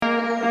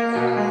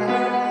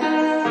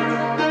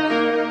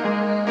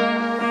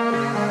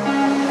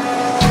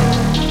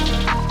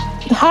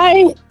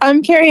Hi,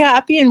 I'm Carrie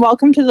Hoppy, and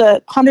welcome to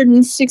the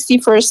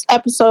 161st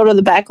episode of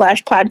the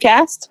Backlash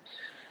Podcast.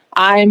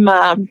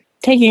 I'm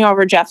taking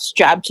over Jeff's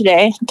job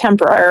today,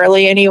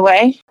 temporarily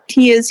anyway.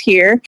 He is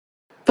here,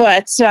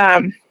 but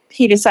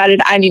he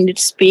decided I needed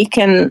to speak,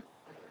 and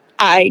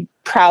I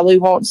probably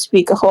won't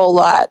speak a whole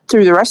lot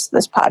through the rest of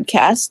this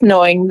podcast,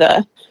 knowing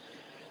the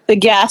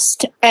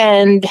guest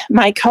and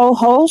my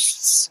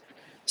co-hosts.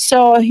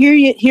 So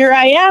here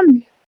I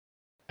am.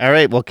 All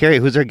right, well, Carrie,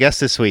 who's our guest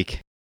this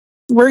week?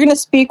 We're going to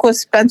speak with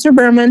Spencer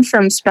Berman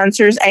from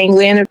Spencer's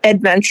Angling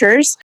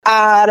Adventures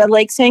out of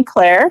Lake St.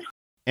 Clair.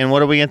 And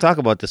what are we going to talk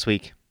about this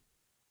week?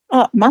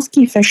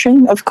 Muskie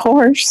fishing, of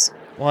course.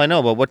 Well, I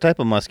know, but what type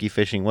of muskie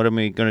fishing? What are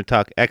we going to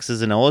talk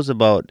X's and O's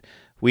about?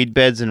 Weed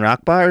beds and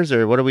rock bars,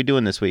 or what are we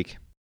doing this week?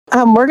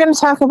 We're going to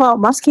talk about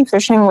muskie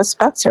fishing with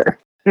Spencer.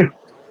 All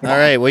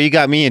right, well, you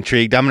got me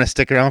intrigued. I'm going to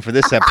stick around for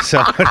this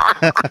episode.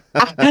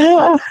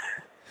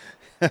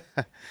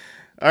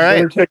 All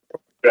right.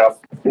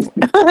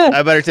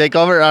 I better take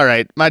over? All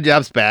right, my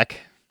job's back.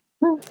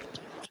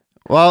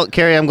 Well,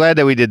 Carrie, I'm glad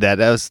that we did that.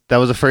 That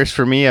was a first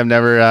for me. I've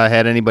never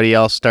had anybody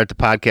else start the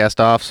podcast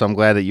off, so I'm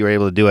glad that you were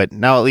able to do it.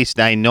 Now at least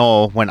I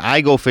know when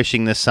I go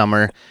fishing this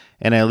summer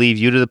and I leave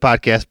you to the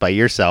podcast by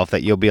yourself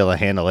that you'll be able to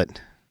handle it.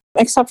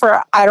 Except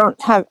for I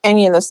don't have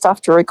any of the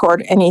stuff to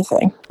record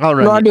anything.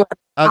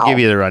 I'll give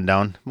you the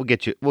rundown. We'll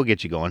get you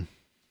going.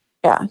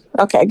 Yeah.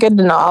 Okay, good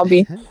to know.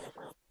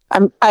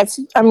 I'm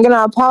going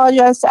to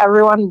apologize to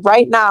everyone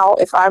right now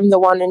if I'm the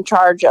one in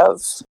charge of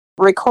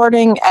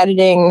recording,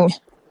 editing,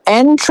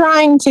 and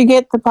trying to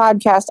get the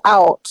podcast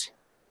out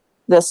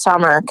this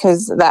summer,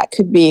 because that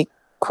could be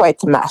quite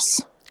the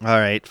mess. All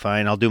right,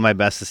 fine. I'll do my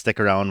best to stick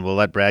around. We'll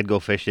let Brad go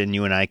fishing.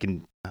 You and I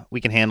can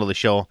handle the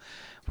show.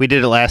 We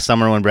did it last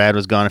summer when Brad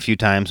was gone a few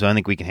times, so I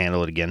think we can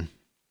handle it again.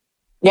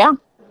 Yeah,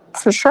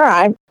 for sure.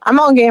 I'm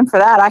all game for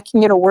that. I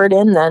can get a word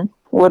in then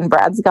when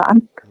Brad's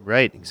gone.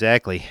 Right,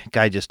 exactly.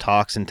 Guy just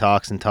talks and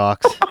talks and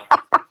talks.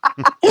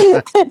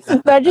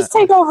 I just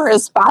take over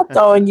his spot,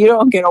 though, and you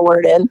don't get a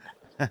word in.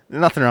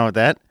 Nothing wrong with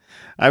that.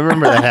 I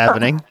remember that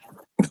happening.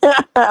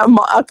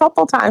 A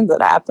couple times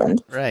it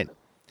happened. Right.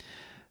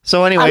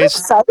 So anyways. I'm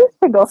excited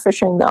to go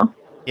fishing, though.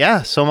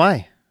 Yeah, so am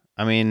I.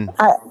 I mean.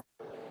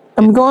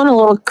 I'm going a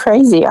little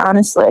crazy,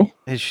 honestly.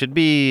 It should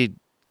be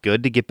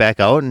good to get back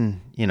out and,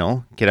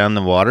 get on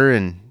the water.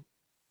 And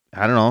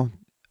I don't know.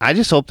 I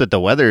just hope that the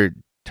weather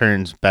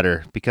turns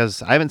better,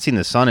 because I haven't seen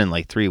the sun in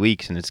like 3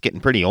 weeks and it's getting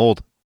pretty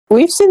old.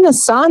 We've seen the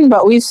sun,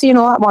 but we've seen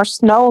a lot more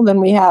snow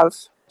than we have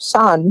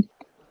sun.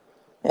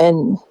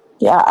 And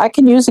yeah, I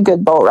can use a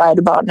good boat ride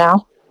about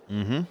now.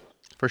 Mm-hmm.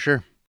 For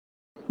sure.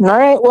 All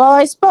right. Well,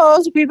 I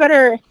suppose we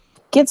better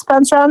get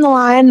Spencer on the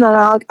line, then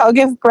I'll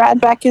give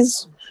Brad back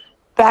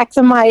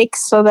the mic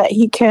so that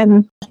he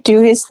can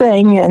do his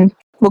thing, and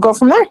we'll go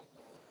from there.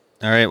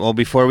 All right, well,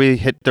 before we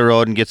hit the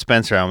road and get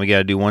Spencer on, we got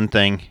to do one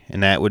thing,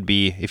 and that would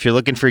be, if you're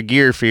looking for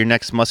gear for your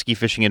next muskie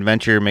fishing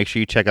adventure, make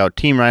sure you check out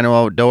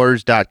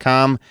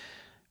TeamRhinoOutdoors.com.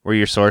 We're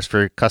your source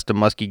for custom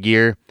muskie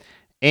gear.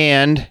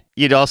 And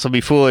you'd also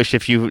be foolish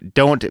if you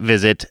don't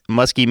visit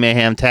Muskie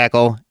Mayhem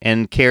Tackle.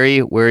 And Carrie,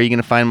 where are you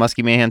going to find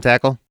Muskie Mayhem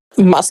Tackle?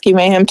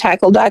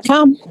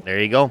 MuskieMayhemTackle.com.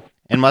 There you go.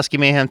 And Muskie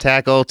Mayhem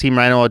Tackle, Team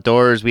Rhino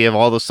Outdoors, we have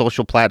all the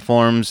social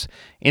platforms,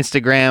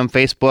 Instagram,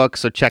 Facebook,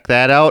 so check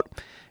that out.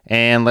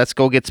 And let's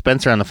go get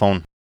Spencer on the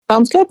phone.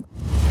 Sounds good.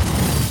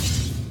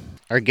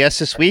 Our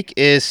guest this week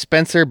is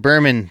Spencer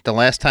Berman. The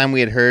last time we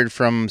had heard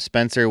from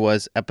Spencer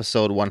was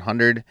episode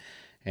 100,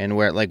 and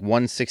we're at like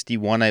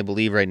 161, I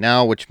believe, right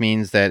now, which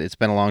means that it's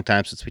been a long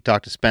time since we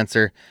talked to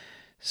Spencer.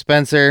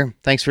 Spencer,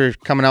 thanks for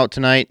coming out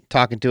tonight,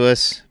 talking to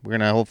us. We're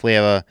going to hopefully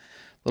have a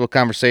little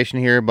conversation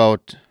here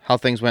about how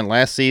things went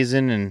last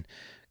season and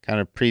kind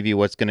of preview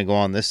what's going to go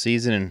on this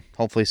season, and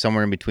hopefully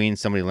somewhere in between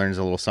somebody learns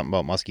a little something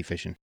about muskie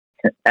fishing.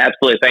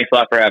 Absolutely. Thanks a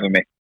lot for having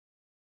me.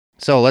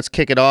 So let's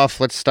kick it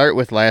off. Let's start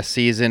with last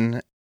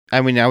season.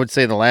 I mean, I would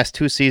say the last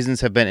two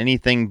seasons have been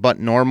anything but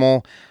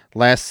normal.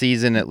 Last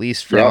season, at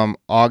least from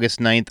August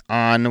 9th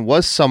on,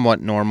 was somewhat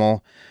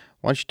normal.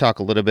 Why don't you talk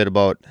a little bit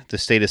about the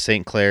state of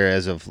St. Clair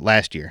as of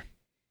last year?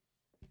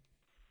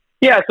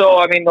 Yeah, so,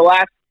 I mean, the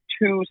last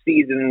two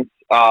seasons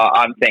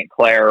on St.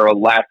 Clair, or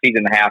last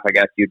season and a half, I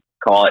guess you'd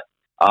call it,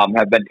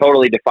 have been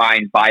totally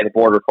defined by the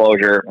border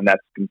closure, and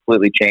that's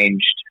completely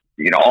changed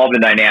all the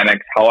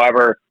dynamics.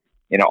 However,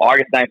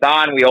 August 9th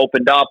on, we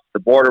opened up, the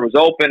border was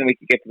open, we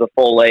could get to the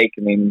full lake.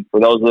 I mean, for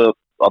those of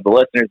the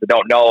listeners that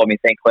don't know, I mean,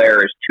 St.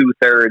 Clair is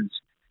 2/3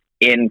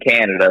 in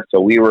Canada,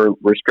 so we were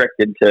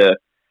restricted to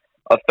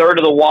a third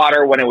of the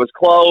water when it was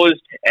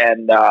closed,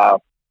 and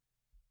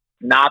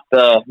not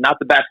the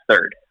best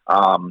third.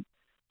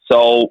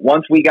 So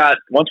once we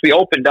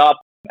opened up,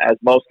 as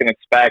most can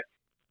expect,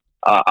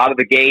 out of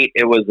the gate,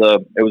 it was a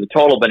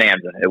total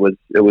bonanza. It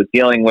was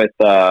dealing with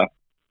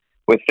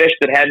fish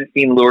that hadn't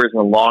seen lures in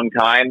a long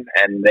time,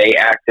 and they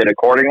acted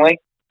accordingly.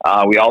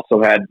 We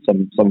also had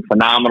some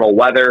phenomenal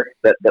weather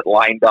that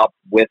lined up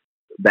with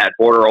that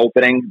border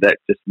opening that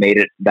just made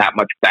it that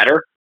much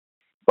better.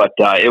 But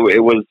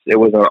it was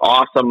an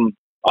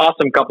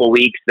awesome couple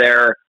weeks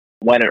there.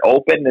 when it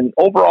opened. And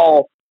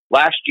overall,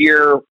 last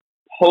year,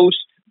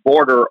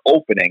 post-border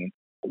opening,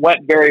 went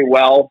very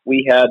well.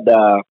 We had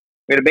a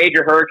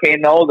major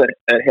hurricane, though,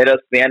 that hit us at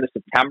the end of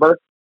September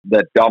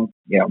that dumped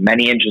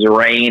many inches of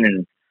rain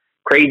and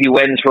crazy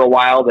winds for a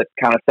while that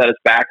kind of set us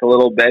back a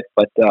little bit.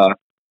 But,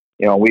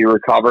 we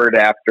recovered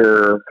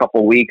after a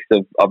couple of weeks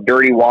of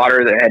dirty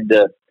water that had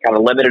to kind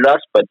of limited us.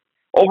 But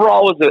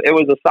overall, it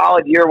was a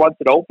solid year once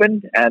it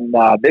opened. And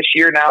this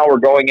year now we're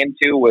going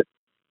into with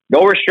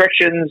no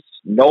restrictions,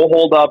 no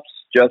holdups,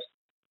 just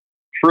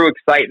true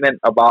excitement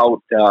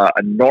about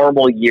a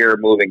normal year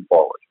moving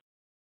forward.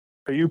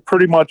 Are you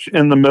pretty much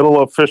in the middle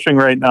of fishing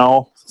right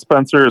now,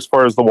 Spencer, as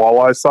far as the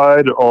walleye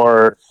side,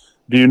 or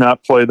do you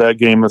not play that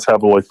game as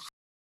heavily?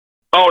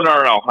 Oh,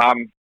 no.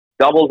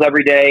 Doubles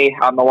every day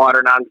on the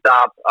water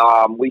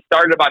nonstop. We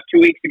started about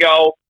 2 weeks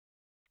ago.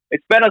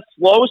 It's been a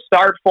slow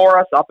start for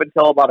us up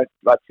until about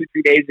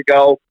 2-3 days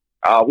ago.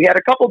 We had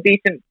a couple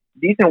decent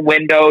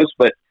windows,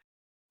 but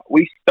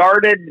we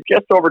started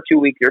just over 2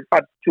 weeks, or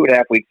about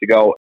 2.5 weeks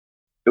ago.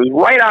 It was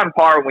right on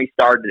par when we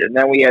started, and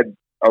then we had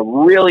a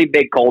really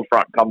big cold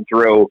front come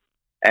through,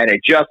 and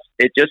it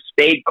just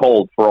stayed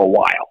cold for a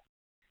while.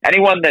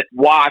 Anyone that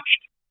watched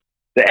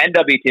the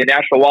NWT,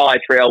 National Walleye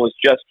Trail, was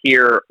just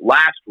here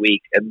last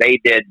week, and they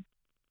did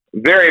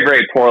very,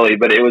 very poorly.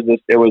 But it was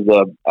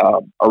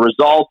a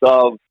result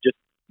of just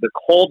the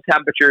cold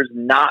temperatures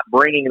not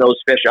bringing those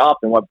fish up.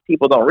 And what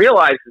people don't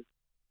realize is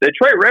the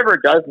Detroit River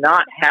does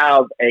not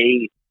have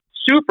a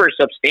super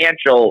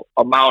substantial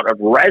amount of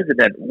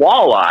resident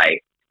walleye.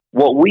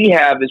 What we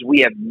have is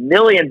we have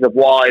millions of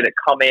walleye that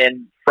come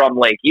in from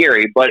Lake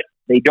Erie, but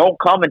they don't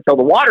come until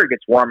the water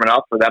gets warm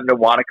enough for them to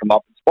want to come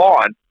up and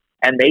spawn.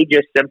 And they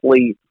just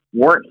simply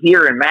weren't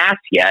here in mass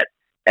yet.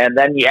 And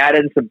then you add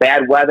in some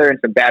bad weather and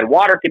some bad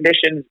water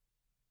conditions,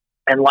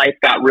 and life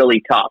got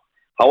really tough.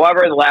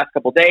 However, in the last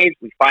couple of days,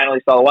 we finally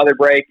saw the weather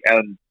break,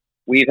 and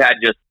we've had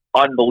just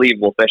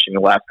unbelievable fishing the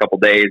last couple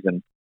of days.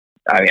 And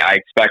I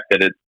expect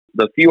that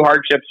the few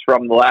hardships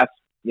from the last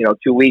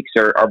 2 weeks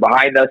are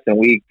behind us, and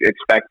we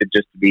expect it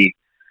just to be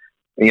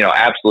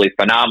absolutely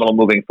phenomenal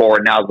moving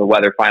forward now that the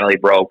weather finally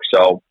broke.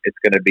 So it's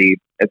going to be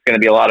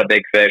a lot of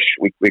big fish.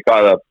 We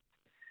caught a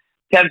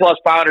 10+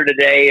 pounder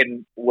today,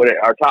 and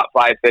our top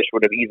 5 fish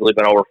would have easily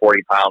been over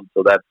 40 pounds.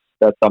 So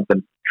that's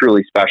something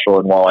truly special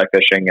in walleye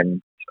fishing, and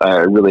I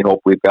really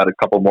hope we've got a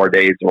lot more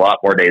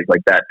days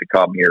like that to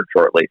come here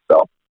shortly.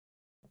 So.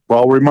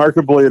 Well,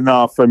 remarkably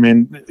enough,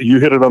 you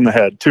hit it on the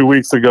head. 2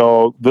 weeks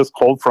ago, this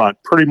cold front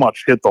pretty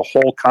much hit the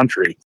whole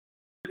country.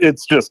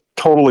 It's just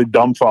totally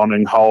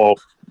dumbfounding how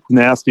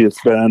nasty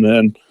it's been.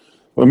 And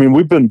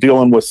we've been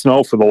dealing with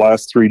snow for the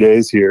last 3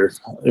 days here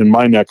in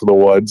my neck of the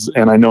woods.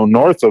 And I know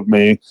north of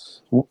me,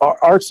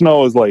 our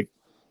snow is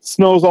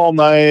snows all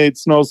night,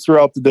 snows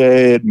throughout the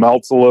day. It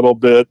melts a little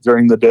bit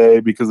during the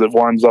day because it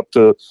warms up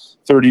to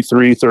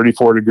 33,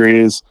 34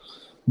 degrees.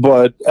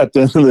 But at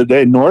the end of the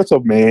day, north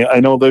of me,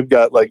 I know they've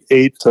got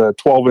 8 to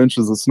 12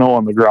 inches of snow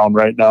on the ground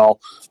right now,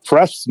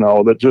 fresh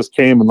snow that just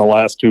came in the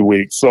last 2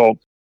 weeks. So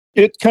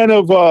it kind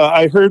of,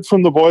 I heard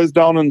from the boys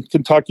down in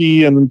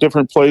Kentucky and in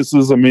different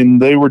places.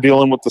 They were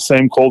dealing with the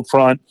same cold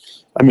front.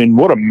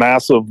 What a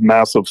massive,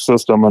 massive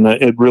system. And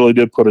it really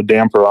did put a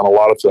damper on a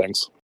lot of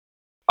things.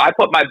 I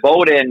put my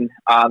boat in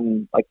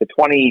on the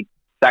 22nd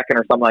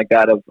or something like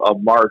that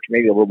of March,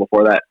 maybe a little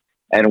before that.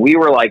 And we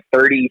were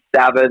 37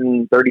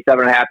 and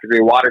a half degree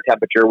water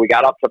temperature. We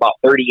got up to about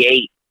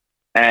 38.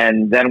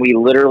 And then we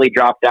literally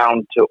dropped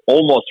down to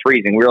almost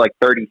freezing. We were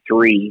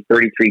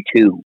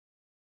 33.2.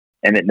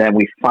 And then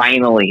we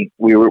finally,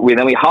 we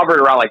hovered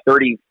around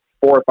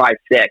 34, 5,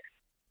 6.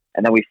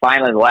 And then we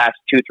finally, the last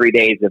 2-3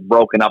 days, have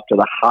broken up to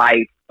the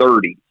high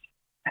 30s,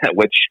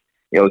 which,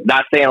 is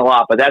not saying a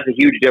lot, but that's a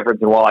huge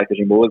difference in walleye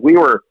fishing. But we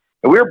were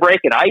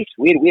breaking ice.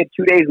 We had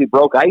 2 days we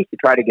broke ice to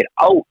try to get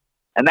out.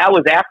 And that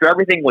was after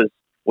everything was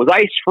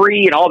ice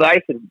free and all the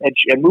ice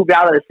had moved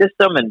out of the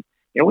system. And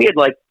we had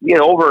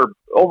over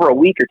a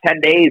week or 10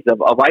 days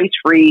of ice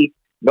free,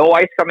 no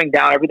ice coming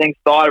down. Everything's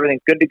thawed.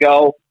 Everything's good to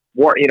go.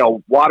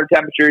 Water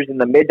temperatures in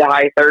the mid to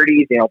high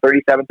 30s,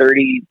 37,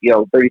 30,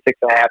 36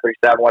 and a half,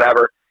 37,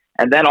 whatever.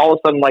 And then all of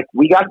a sudden,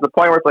 we got to the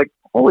point where it's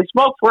holy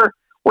smokes,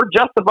 we're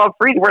just above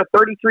freezing. We're at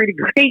 33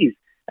 degrees,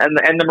 and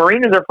the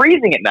marinas are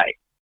freezing at night.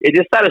 It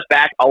just set us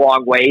back a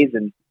long ways,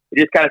 and it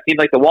just kind of seemed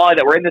like the walleye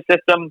that were in the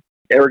system,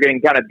 they were getting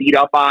kind of beat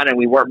up on, and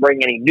we weren't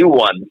bringing any new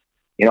ones.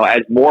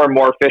 As more and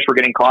more fish were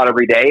getting caught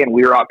every day, and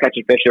we were out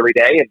catching fish every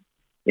day, and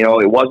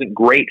it wasn't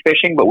great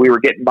fishing, but we were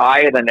getting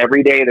by. And then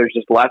every day there's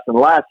just less and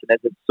less. And as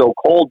it's so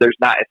cold, it's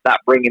not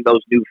bringing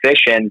those new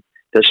fish in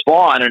to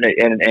spawn, and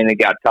it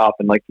got tough.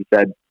 And like you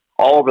said,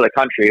 all over the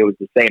country, it was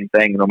the same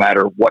thing. No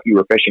matter what you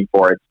were fishing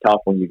for, it's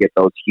tough when you get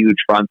those huge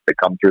fronts that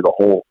come through the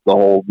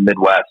whole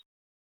Midwest.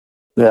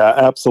 Yeah,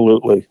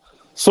 absolutely.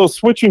 So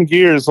switching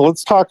gears,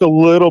 let's talk a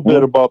little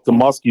bit about the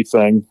muskie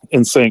thing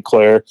in St.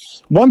 Clair.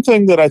 One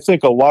thing that I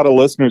think a lot of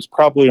listeners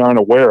probably aren't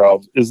aware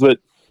of is that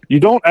you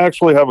don't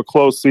actually have a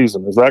closed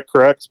season. Is that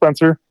correct,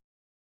 Spencer?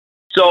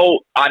 So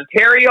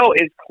Ontario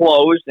is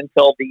closed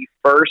until the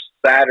first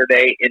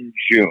Saturday in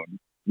June.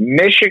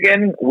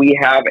 Michigan, we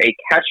have a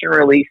catch and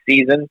release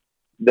season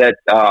that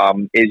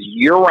is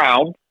year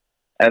round,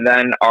 and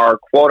then our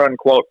quote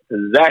unquote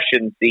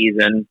possession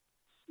season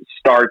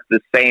starts the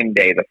same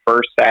day, the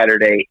first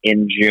Saturday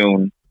in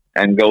June,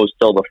 and goes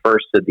till the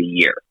first of the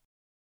year.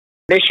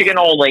 Michigan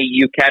only,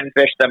 you can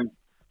fish them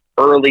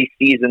early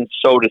season,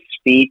 so to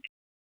speak.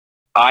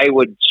 I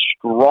would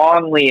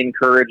strongly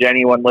encourage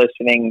anyone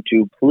listening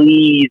to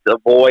please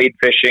avoid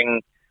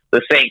fishing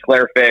the St.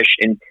 Clair fish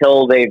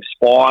until they've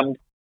spawned.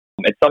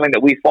 It's something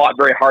that we fought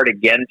very hard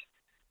against,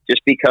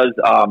 just because,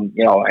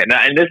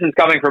 and this is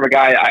coming from a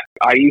guy,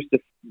 I used to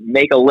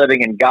make a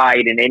living and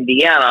guide in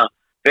Indiana,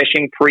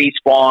 fishing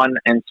pre-spawn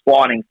and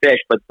spawning fish,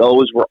 but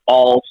those were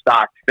all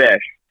stocked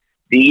fish.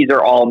 These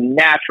are all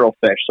natural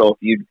fish. So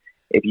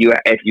if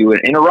you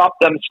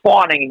interrupt them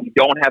spawning and you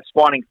don't have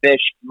spawning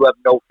fish, you have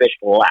no fish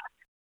left.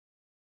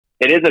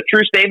 It is a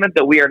true statement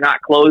that we are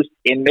not closed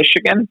in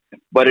Michigan,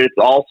 but it's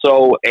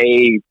also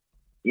a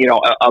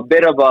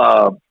bit of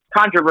a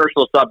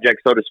controversial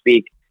subject, so to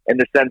speak, in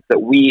the sense that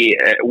we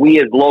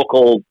as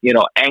local,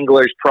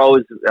 anglers,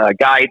 pros,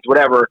 guides,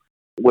 whatever,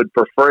 would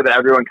prefer that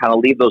everyone kind of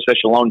leave those fish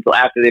alone until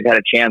after they've had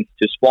a chance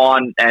to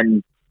spawn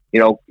and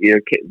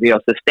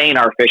sustain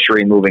our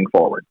fishery moving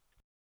forward.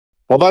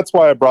 Well, that's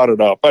why I brought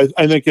it up.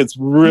 I think it's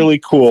really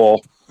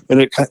cool,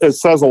 and it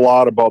says a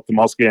lot about the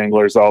musky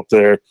anglers out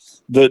there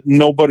that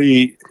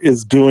nobody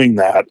is doing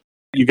that.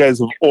 You guys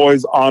have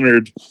always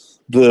honored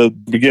the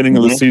beginning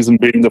of the season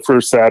being the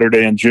first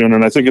Saturday in June,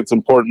 and I think it's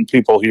important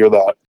people hear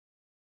that.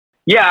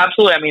 Yeah,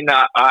 absolutely. I mean,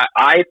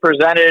 I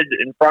presented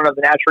in front of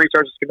the Natural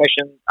Resources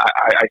Commission.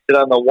 I sit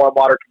on the Warm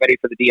Water Committee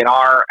for the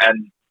DNR,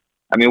 and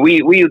I mean,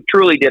 we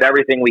truly did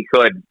everything we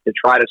could to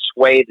try to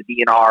sway the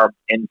DNR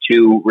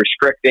into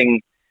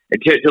restricting,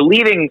 to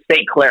leaving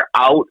St. Clair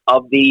out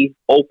of the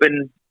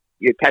open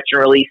catch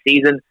and release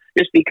season,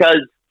 just because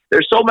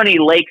there's so many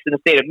lakes in the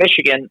state of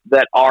Michigan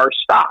that are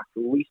stocked.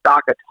 We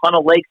stock a ton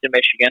of lakes in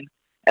Michigan,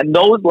 and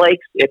those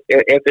lakes, if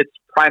it's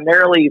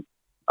primarily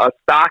a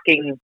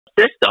stocking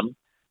system,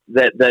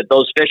 that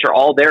those fish are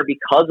all there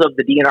because of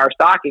the DNR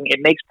stocking, it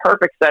makes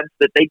perfect sense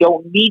that they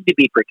don't need to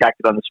be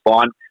protected on the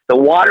spawn. The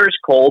water's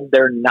cold.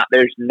 There's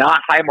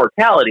not high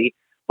mortality,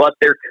 but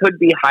there could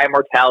be high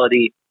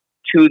mortality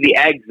to the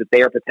eggs that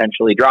they are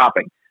potentially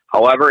dropping.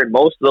 However, in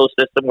most of those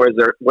systems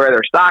where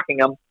they're stocking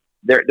them,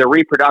 their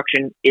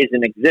reproduction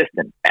isn't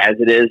existent, as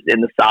it is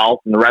in the South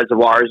and the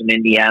reservoirs in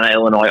Indiana,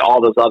 Illinois,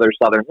 all those other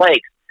southern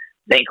lakes.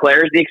 St.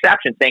 Clair is the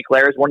exception. St.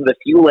 Clair is one of the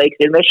few lakes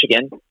in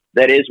Michigan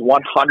that is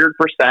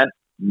 100%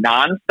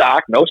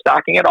 non-stock, no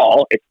stocking at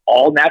all. It's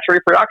all natural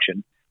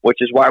reproduction, which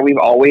is why we've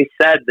always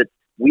said that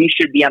we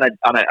should be on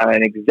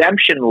an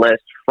exemption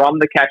list from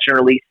the catch and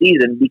release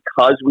season,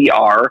 because we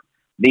are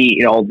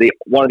the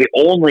one of the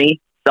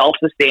only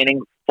self-sustaining,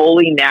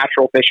 fully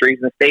natural fisheries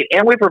in the state,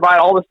 and we provide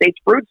all the state's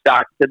brood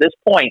stock to this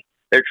point.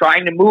 They're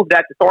trying to move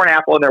that to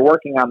Thornapple, and they're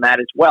working on that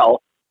as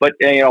well. But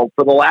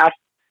for the last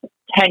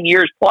 10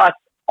 years plus,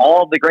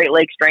 all of the Great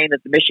Lakes strain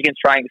that the Michigan's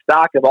trying to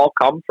stock have all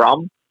come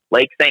from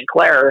Lake St.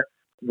 Clair,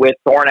 with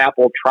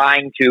Thornapple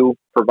trying to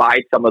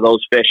provide some of those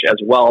fish as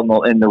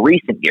well in the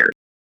recent years.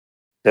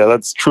 Yeah,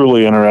 that's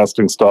truly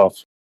interesting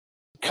stuff.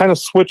 Kind of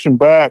switching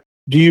back,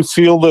 do you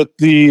feel that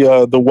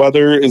the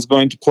weather is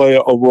going to play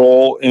a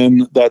role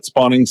in that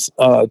spawning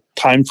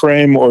time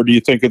frame, or do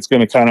you think it's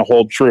going to kind of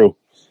hold true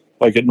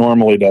like it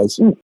normally does?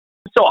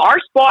 So our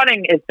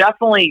spawning is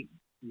definitely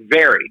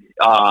varied.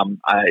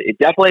 It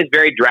definitely is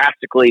very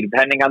drastically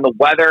depending on the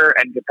weather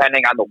and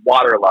depending on the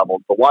water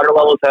levels. The water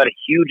levels had a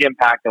huge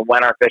impact on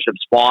when our fish have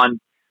spawned.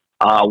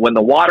 When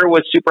the water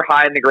was super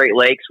high in the Great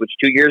Lakes, which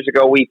 2 years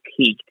ago we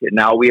peaked, and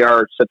now we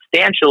are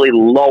substantially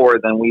lower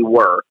than we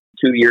were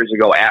 2 years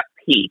ago at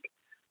peak.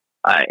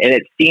 And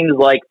it seems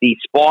like the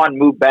spawn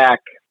moved back.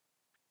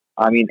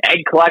 I mean, egg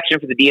collection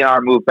for the DNR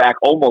moved back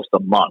almost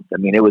a month. I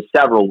mean, it was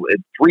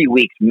 3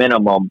 weeks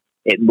minimum.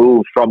 It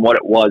moved from what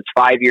it was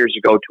 5 years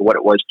ago to what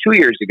it was 2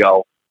 years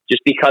ago,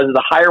 just because of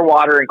the higher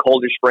water and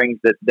colder springs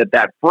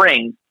that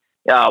brings.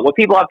 What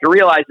people have to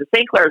realize is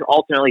St. Clair is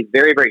ultimately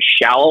very, very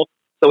shallow.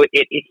 So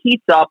it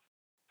heats up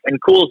and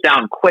cools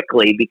down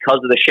quickly because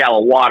of the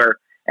shallow water.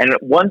 And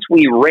once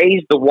we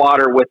raised the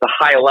water with the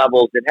high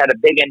levels, it had a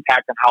big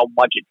impact on how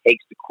much it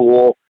takes to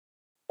cool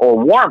or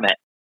warm it.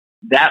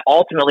 That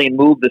ultimately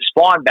moved the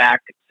spawn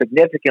back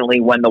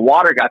significantly when the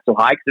water got so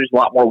high, because there's a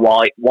lot more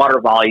water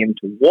volume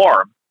to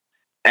warm.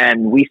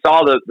 And we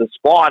saw the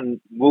spawn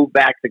move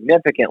back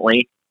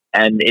significantly,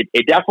 and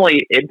it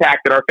definitely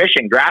impacted our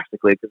fishing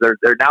drastically, because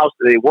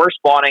they were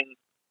spawning,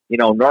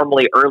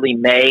 normally early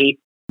May.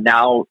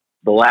 Now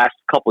the last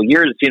couple of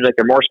years, it seems like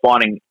they're more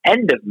spawning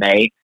end of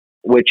May,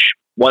 which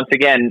once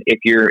again, if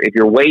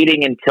you're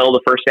waiting until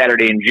the first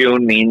Saturday in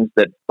June, means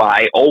that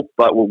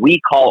but what we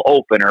call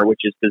opener,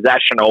 which is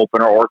possession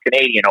opener or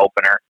Canadian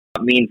opener,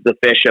 means the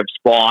fish have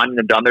spawned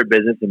and done their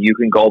business, and you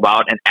can go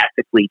about and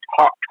ethically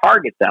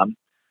target them.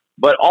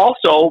 But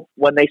also,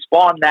 when they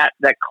spawn that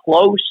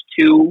close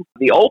to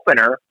the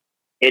opener,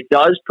 it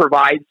does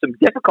provide some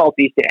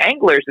difficulties to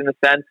anglers in the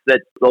sense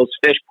that those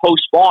fish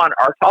post-spawn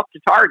are tough to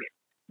target.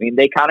 mean,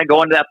 they kind of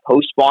go into that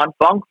post-spawn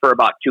funk for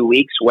about 2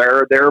 weeks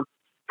where they're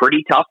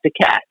pretty tough to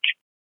catch.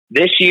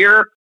 This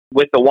year,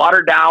 with the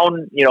water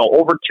down,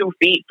 over 2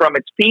 feet from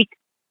its peak,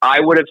 I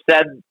would have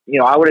said,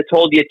 I would have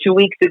told you 2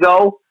 weeks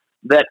ago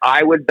that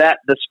I would bet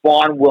the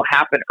spawn will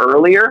happen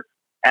earlier,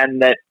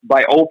 and that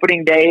by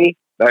opening day,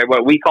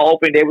 what we call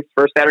opening day, which is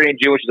first Saturday in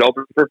June, which is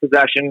open for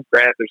possession,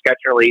 granted there's catch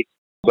and release,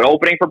 but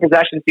opening for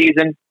possession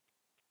season,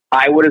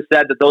 I would have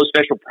said that those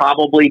fish will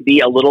probably be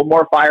a little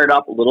more fired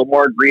up, a little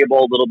more agreeable,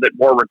 a little bit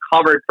more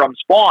recovered from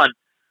spawn.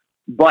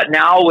 But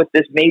now with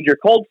this major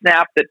cold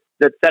snap that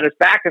set us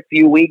back a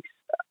few weeks,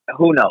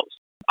 who knows?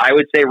 I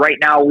would say right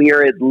now we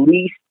are at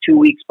least 2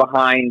 weeks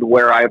behind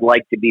where I'd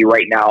like to be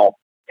right now,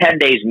 10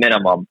 days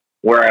minimum,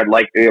 where I'd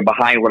like to be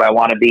behind what I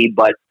want to be.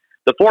 But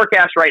the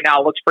forecast right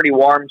now looks pretty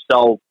warm.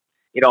 So,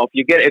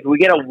 if we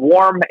get a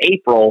warm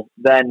April,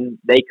 then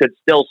they could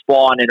still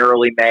spawn in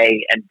early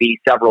May and be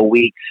several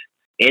weeks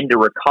into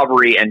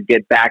recovery and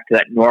get back to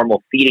that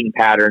normal feeding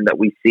pattern that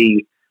we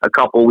see a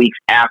couple weeks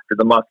after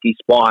the muskie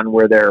spawn,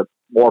 where they're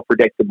more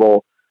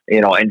predictable,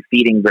 and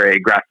feeding very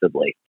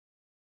aggressively.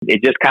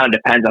 It just kind of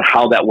depends on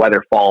how that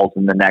weather falls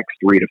in the next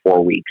 3 to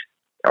 4 weeks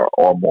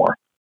or more.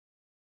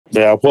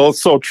 Yeah, well,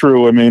 it's so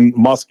true. I mean,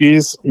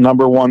 muskies,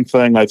 number one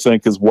thing I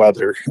think is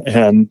weather.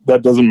 And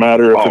that doesn't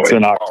matter if it's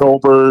in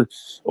October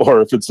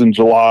or if it's in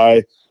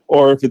July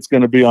or if it's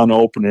going to be on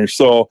opener.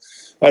 So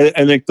I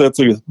think that's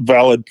a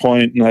valid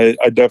point. And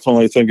I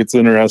definitely think it's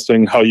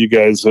interesting how you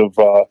guys have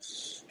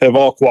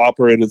all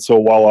cooperated so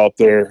well out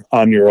there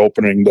on your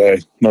opening day.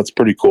 That's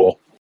pretty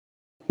cool.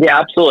 Yeah,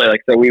 absolutely.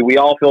 Like so, we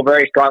all feel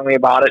very strongly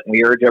about it, and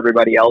we urge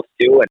everybody else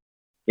to. And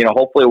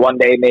hopefully one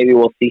day maybe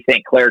we'll see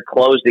St. Clair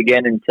closed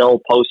again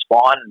until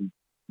post-spawn.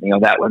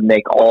 And, that would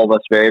make all of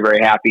us very, very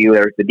happy.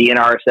 The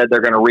DNR said they're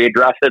going to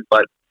readdress it,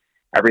 but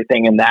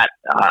everything in that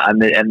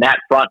and that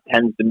front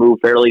tends to move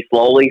fairly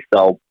slowly.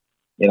 So,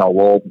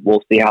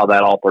 we'll see how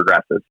that all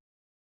progresses.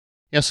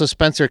 Yeah, so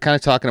Spencer, kind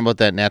of talking about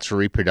that natural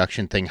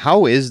reproduction thing,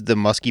 how is the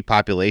muskie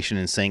population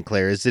in St.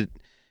 Clair? Is it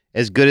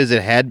as good as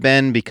it had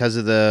been because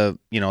of the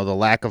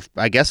lack of,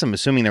 I guess I'm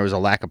assuming there was a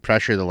lack of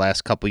pressure the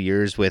last couple of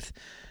years with,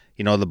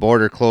 the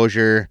border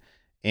closure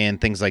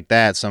and things like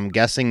that. So I'm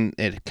guessing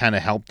it kind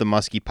of helped the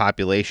muskie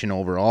population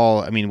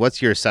overall. I mean,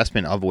 what's your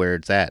assessment of where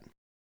it's at?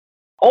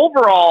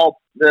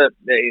 Overall,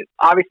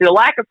 obviously the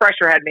lack of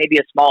pressure had maybe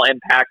a small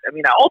impact. I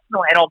mean,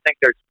 ultimately, I don't think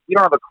we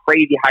don't have a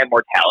crazy high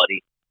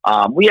mortality.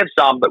 We have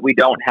some, but we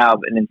don't have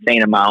an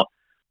insane amount.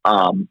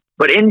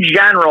 But in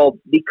general,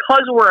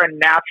 because we're a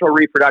natural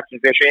reproduction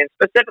fishery, and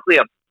specifically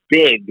a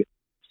big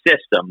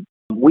system,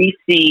 we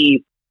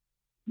see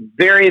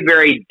very,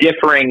 very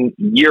differing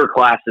year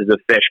classes of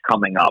fish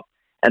coming up.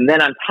 And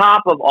then on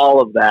top of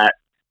all of that,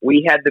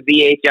 we had the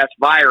VHS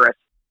virus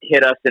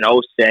hit us in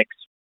 2006,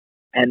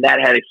 and that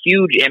had a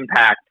huge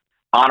impact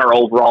on our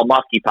overall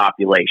muskie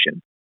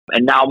population.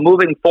 And now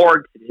moving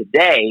forward to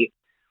today,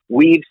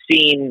 we've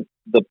seen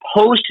the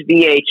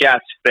post-VHS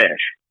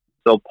fish.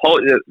 So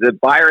the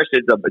virus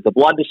is a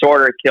blood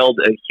disorder. It killed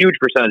a huge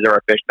percentage of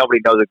our fish.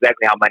 Nobody knows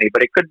exactly how many,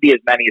 but it could be as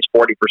many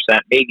as 40%.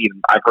 Maybe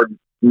even, I've heard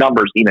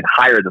numbers even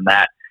higher than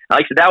that.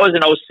 Like I said, that was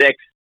in 2006.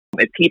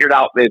 It petered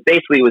out. It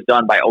basically was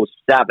done by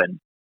 2007.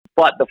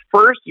 But the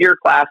first year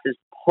classes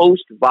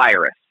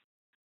post-virus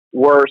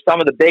were some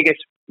of the biggest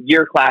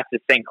year classes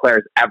St.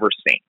 Clair's ever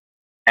seen.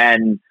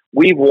 And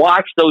we've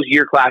watched those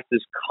year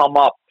classes come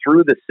up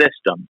through the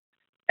system,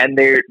 and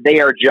they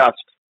are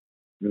just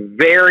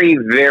very,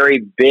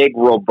 very big,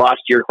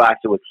 robust year classes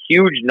with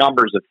huge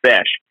numbers of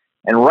fish.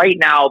 And right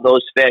now,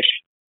 those fish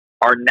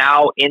are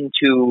now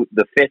into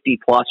the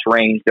 50-plus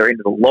range. They're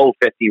into the low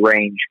 50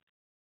 range.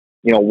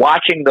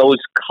 Watching those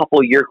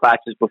couple year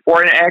classes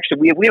before, and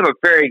actually we have a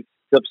very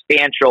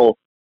substantial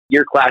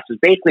year classes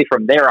basically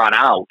from there on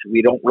out.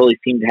 We don't really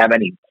seem to have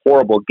any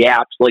horrible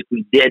gaps like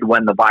we did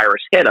when the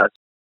virus hit us.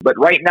 But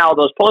right now,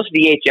 those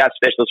post-VHS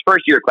fish, those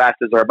first year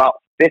classes are about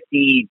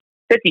 50,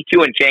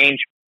 52 and change.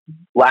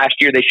 Last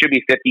year, they should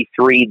be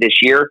 53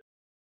 this year.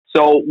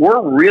 So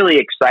we're really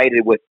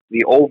excited with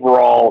the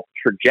overall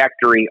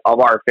trajectory of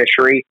our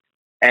fishery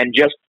and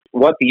just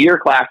what the year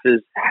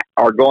classes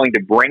are going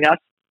to bring us,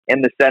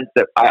 in the sense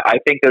that I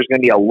think there's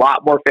going to be a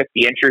lot more 50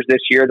 inchers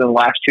this year than the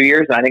last 2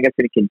 years, and I think it's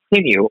going to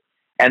continue.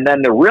 And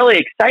then the really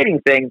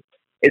exciting thing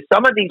is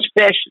some of these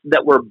fish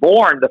that were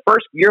born, the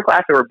first year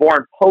class that were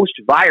born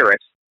post-virus,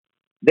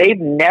 they've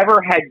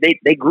never had,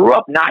 they grew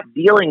up not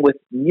dealing with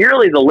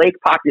nearly the lake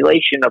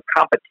population of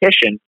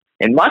competition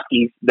in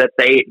muskies that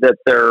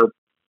their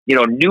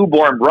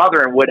newborn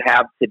brethren would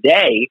have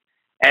today.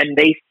 And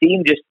they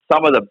seem just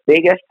some of the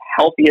biggest,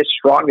 healthiest,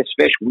 strongest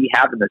fish we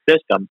have in the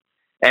system.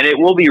 And it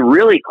will be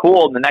really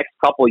cool in the next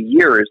couple of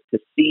years to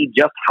see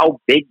just how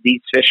big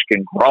these fish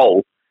can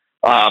grow,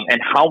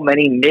 and how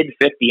many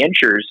mid-50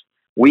 inchers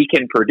we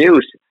can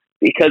produce.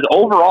 Because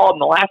overall, in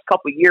the last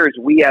couple of years,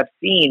 we have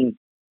seen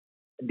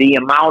the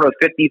amount of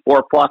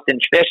 54-plus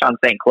inch fish on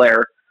St.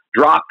 Clair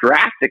drop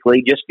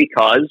drastically just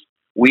because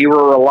we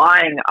were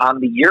relying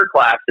on the year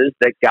classes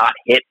that got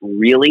hit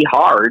really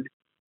hard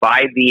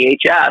by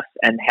VHS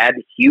and had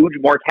huge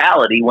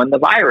mortality when the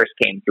virus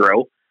came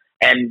through.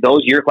 And those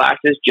year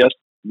classes just,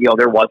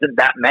 there wasn't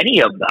that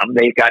many of them.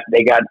 They got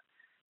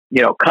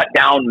cut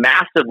down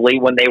massively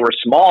when they were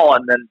small.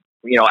 And then,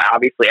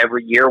 obviously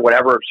every year,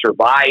 whatever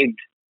survived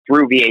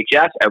through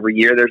VHS, every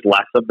year there's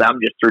less of them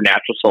just through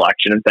natural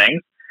selection and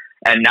things.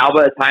 And now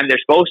by the time they're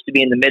supposed to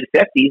be in the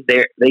mid-50s,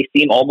 they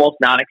seem almost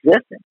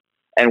non-existent.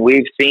 And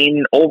we've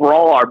seen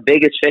overall our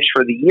biggest fish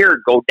for the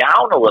year go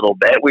down a little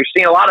bit. We've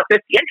seen a lot of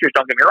 50 inchers,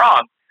 don't get me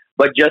wrong,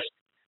 but just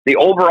the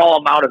overall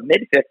amount of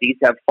mid-50s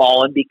have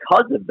fallen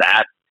because of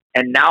that.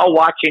 And now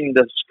watching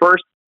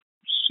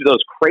those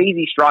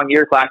crazy strong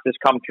year classes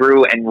come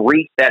through and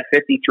reach that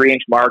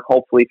 53-inch mark,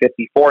 hopefully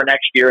 54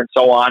 next year and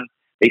so on,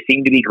 they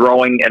seem to be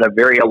growing at a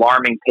very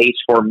alarming pace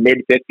for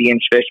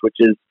mid-50-inch fish, which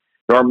is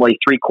normally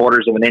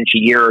 3/4 of an inch a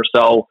year or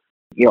so.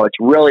 It's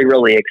really,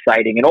 really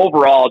exciting. And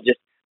overall, just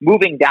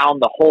moving down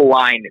the whole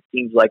line, it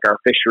seems like our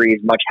fishery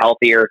is much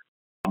healthier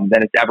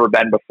than it's ever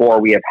been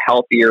before. We have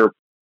healthier,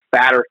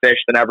 fatter fish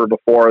than ever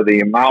before.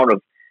 The amount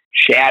of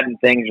shad and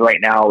things right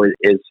now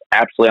is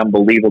absolutely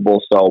unbelievable.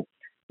 So,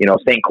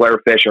 St. Clair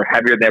fish are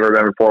heavier than ever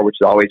been before, which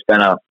has always been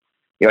a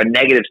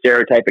negative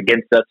stereotype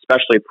against us,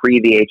 especially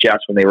pre-VHS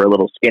when they were a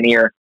little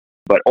skinnier.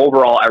 But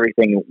overall,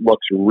 everything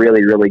looks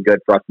really, really good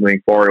for us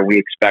moving forward. And we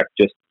expect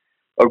just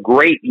a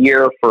great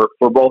year for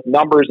both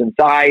numbers and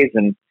size.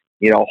 And,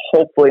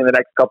 hopefully in the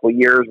next couple of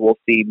years, we'll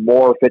see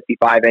more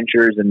 55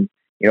 inchers. And,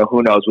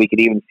 who knows, we could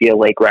even see a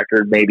lake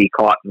record maybe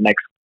caught in the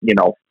next,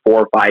 4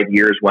 or 5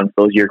 years once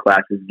those year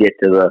classes get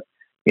to the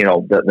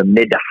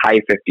mid to high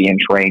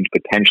 50-inch range,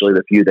 potentially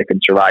the few that can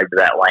survive to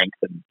that length.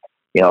 And,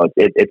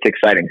 it's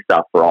exciting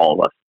stuff for all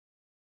of us.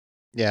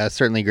 Yeah, it's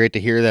certainly great to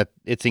hear that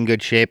it's in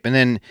good shape. And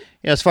then,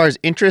 as far as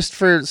interest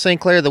for St.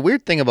 Clair, the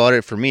weird thing about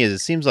it for me is it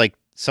seems like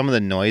some of the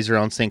noise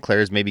around St. Clair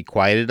is maybe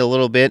quieted a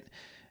little bit.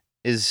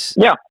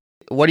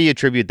 What do you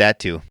attribute that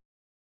to?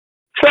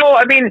 So,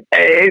 I mean,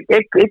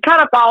 it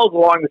kind of follows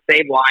along the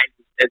same lines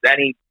as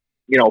any,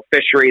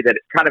 fishery that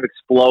kind of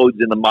explodes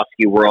in the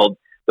muskie world.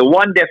 The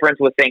one difference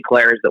with St.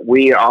 Clair is that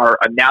we are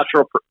a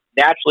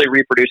naturally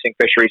reproducing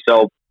fishery.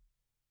 So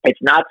it's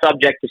not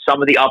subject to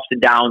some of the ups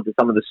and downs that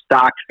some of the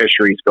stocked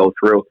fisheries go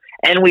through.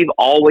 And we've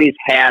always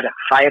had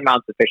high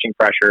amounts of fishing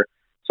pressure.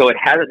 So it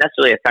hasn't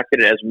necessarily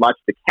affected it as much.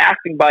 The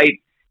casting bite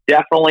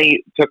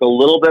definitely took a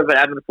little bit of an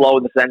ebb and flow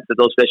in the sense that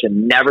those fish had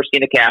never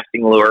seen a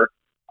casting lure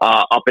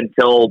up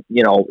until,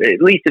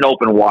 at least in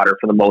open water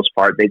for the most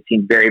part. They'd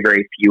seen very,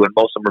 very few, and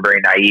most of them were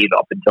very naive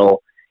up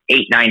until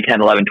 8, 9,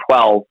 10, 11,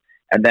 12.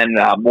 And then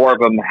more of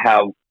them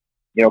have,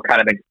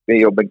 kind of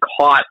been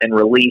caught and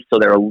released, so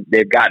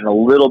they've gotten a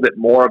little bit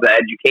more of the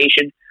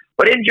education.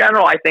 But in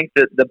general, I think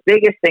that the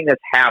biggest thing that's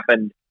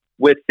happened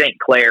with St.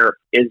 Clair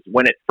is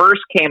when it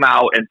first came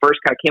out and first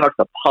kind of came out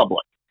to the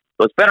public.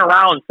 So it's been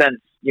around since,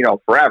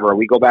 forever.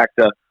 We go back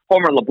to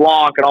Homer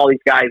LeBlanc and all these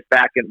guys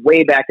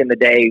way back in the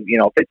day,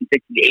 50, 60,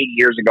 80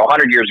 years ago,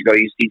 100 years ago,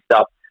 you see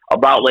stuff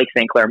about Lake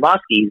St. Clair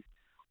muskies,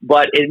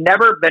 but it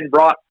never been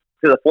brought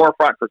to the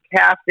forefront for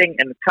casting,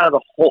 and kind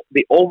of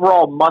the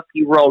overall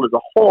muskie world as a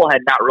whole had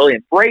not really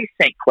embraced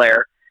St.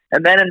 Clair.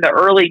 And then in the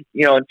early,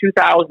 in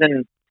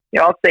 2000,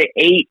 I'll say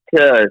 8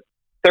 to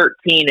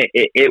 13,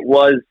 it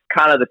was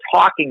kind of the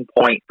talking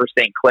point for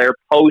St. Clair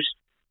post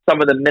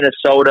some of the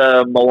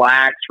Minnesota Mille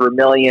Lacs,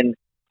 Vermilion,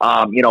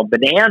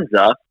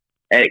 bonanza,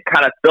 and it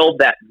kind of filled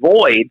that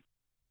void.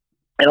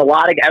 And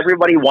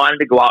everybody wanted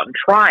to go out and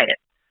try it.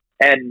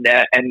 And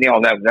that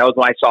was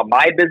when I saw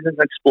my business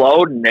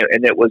explode, and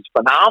it was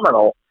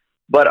phenomenal.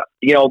 But,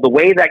 the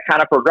way that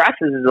kind of progresses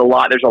is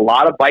there's a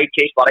lot of bite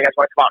chase. A lot of guys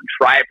want to come out and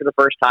try it for the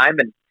first time.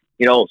 And,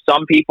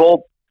 some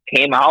people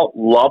came out,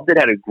 loved it,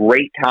 had a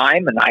great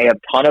time. And I have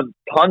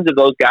tons of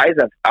those guys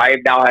that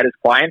I've now had as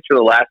clients for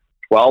the last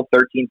 12,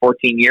 13,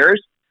 14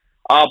 years.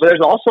 But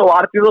there's also a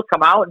lot of people that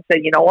come out and say,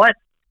 you know what?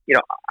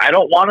 I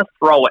don't want to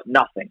throw at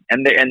nothing.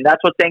 And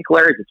that's what St.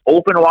 Clair is. It's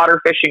open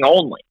water fishing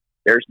only.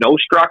 There's no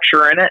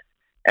structure in it.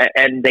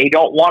 And they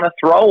don't want to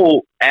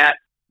throw at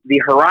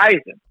the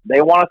horizon.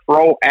 They want to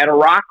throw at a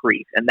rock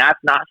reef. And that's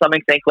not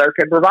something St. Clair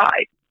can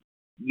provide.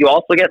 You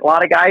also get a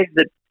lot of guys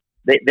that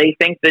they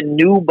think the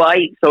new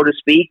bite, so to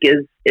speak,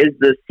 is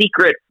the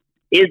secret,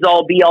 is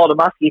all be all to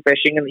muskie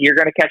fishing, and you're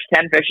going to catch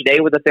 10 fish a day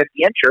with a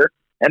 50-incher.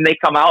 And they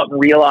come out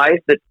and realize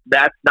that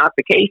that's not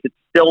the case. It's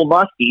still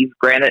muskies.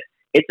 Granted,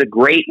 it's a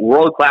great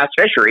world-class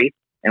fishery,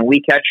 and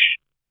we catch,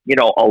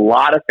 a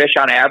lot of fish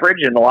on average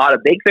and a lot of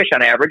big fish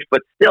on average,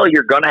 but still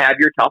you're going to have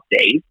your tough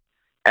days.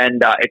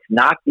 And it's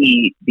not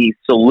the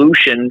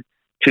solution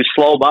to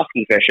slow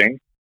muskie fishing.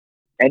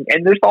 And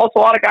there's also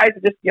a lot of guys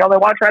that just, they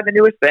want to try the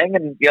newest thing,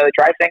 and, they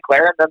try St.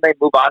 Clair and then they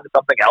move on to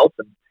something else.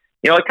 And,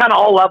 it kind of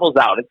all levels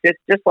out. It's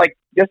just like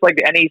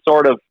any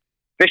sort of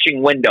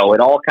fishing window.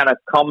 It all kind of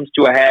comes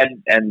to a head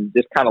and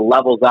just kind of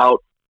levels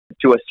out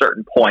to a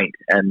certain point.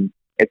 And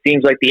it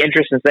seems like the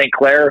interest in St.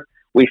 Clair,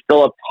 we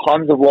still have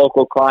tons of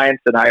local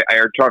clients, and I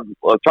are tons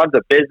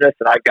of business,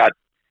 and I've got,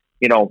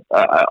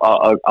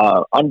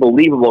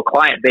 unbelievable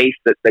client base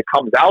that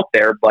comes out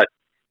there. But,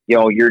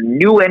 your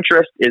new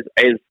interest is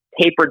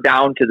tapered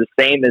down to the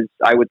same as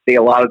I would say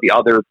a lot of the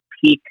other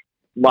peak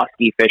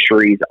muskie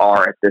fisheries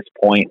are at this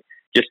point,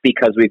 just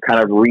because we've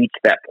kind of reached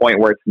that point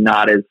where it's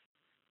not as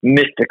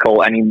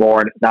mystical anymore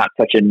and it's not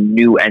such a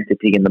new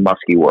entity in the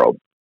muskie world.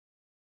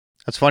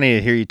 That's funny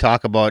to hear you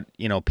talk about,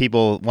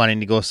 people wanting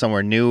to go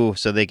somewhere new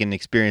so they can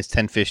experience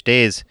 10 fish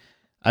days.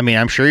 I mean,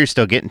 I'm sure you're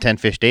still getting 10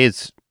 fish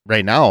days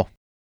right now.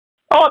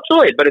 Oh,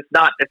 absolutely. But it's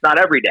not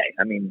every day.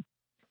 I mean,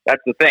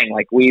 that's the thing.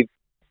 Like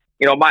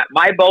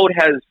my boat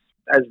has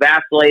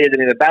vacillated. I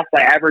mean, the best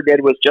I ever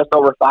did was just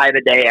over 5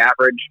 a day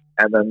average.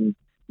 And then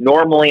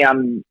normally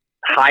I'm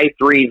high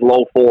 3s,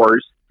 low 4s.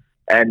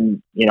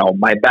 And,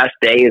 my best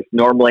day is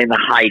normally in the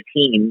high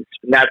teens.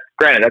 And that's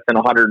granted, that's in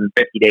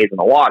 150 days in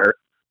the water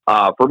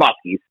for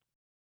muskies.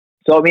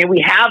 So, I mean,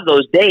 we have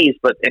those days,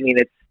 but I mean,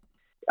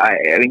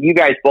 you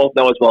guys both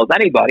know as well as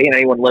anybody, and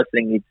anyone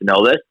listening needs to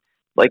know this.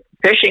 Like,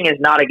 fishing is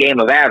not a game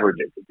of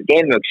averages; it's a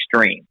game of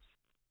extremes.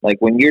 Like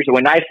when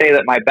I say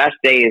that my best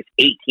day is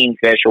 18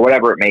 fish or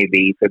whatever it may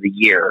be for the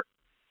year,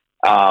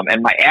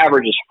 and my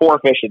average is 4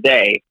 fish a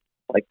day,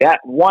 like that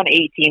one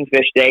 18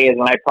 fish day is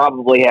when I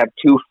probably have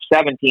 2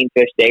 17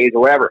 fish days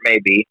or whatever it may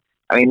be.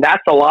 I mean,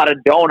 that's a lot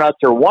of donuts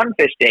or 1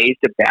 fish days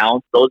to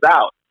balance those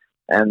out.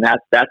 And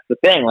that's the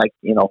thing. Like,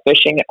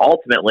 fishing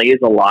ultimately is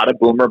a lot of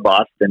boom or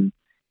bust. And,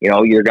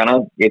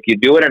 if you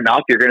do it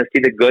enough, you're going to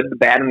see the good, the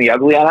bad, and the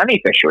ugly on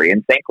any fishery.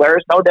 And St. Clair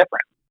is no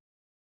different.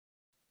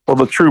 Well,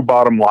 the true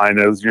bottom line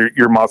is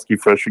you're muskie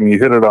fishing. You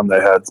hit it on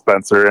the head,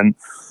 Spencer.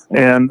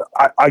 And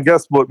I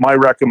guess what my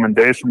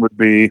recommendation would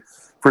be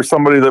for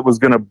somebody that was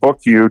going to book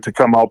you to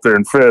come out there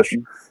and fish,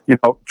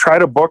 try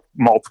to book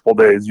multiple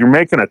days. You're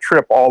making a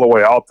trip all the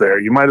way out there.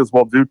 You might as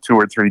well do 2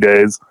 or 3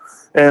 days.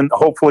 And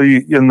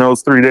hopefully in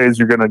those 3 days,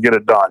 you're going to get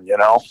it done,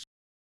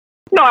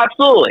 No,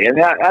 absolutely. And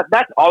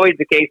that's always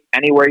the case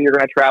anywhere you're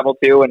going to travel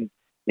to. And,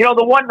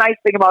 the one nice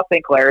thing about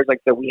St. Clair is like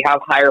that we have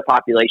higher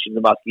populations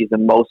of muskies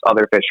than most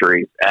other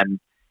fisheries. And,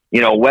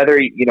 whether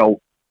you're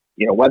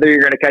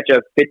going to catch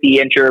a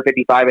 50-incher,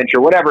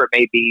 55-incher, whatever it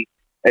may be,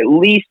 at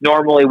least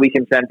normally we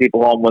can send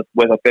people home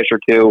with a fish or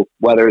two,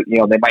 whether,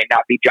 they might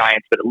not be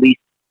giants, but at least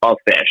a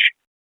fish,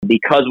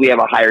 because we have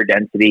a higher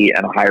density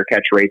and a higher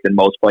catch rate than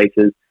most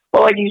places.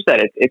 Well, like you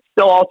said, it's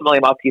still ultimately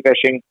muskie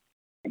fishing.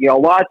 A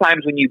lot of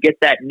times when you get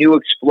that new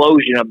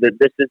explosion of this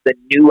is the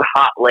new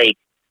hot lake,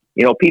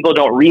 people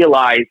don't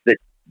realize that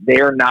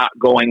they're not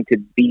going to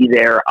be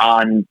there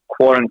on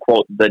quote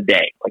unquote the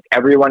day. Like,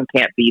 everyone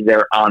can't be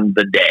there on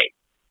the day.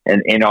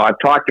 And, I've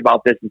talked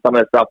about this in some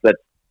of the stuff that,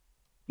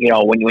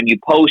 when you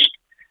post,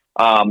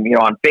 on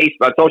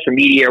Facebook, social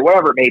media, or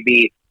whatever it may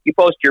be, you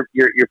post your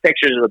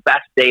pictures of the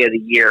best day of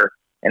the year,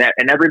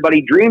 and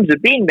everybody dreams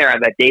of being there on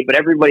that day, but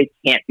everybody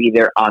can't be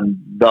there on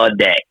the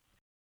day.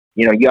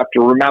 You have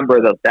to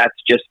remember that that's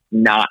just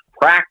not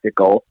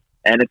practical.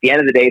 And at the end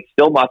of the day, it's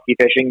still muskie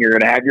fishing. You're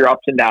going to have your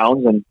ups and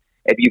downs. And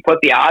if you put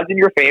the odds in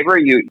your favor,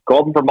 you go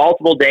open for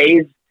multiple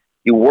days,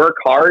 you work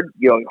hard,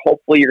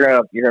 hopefully you're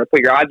going to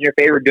put your odds in your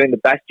favor doing the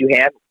best you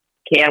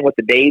can with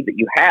the days that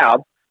you have.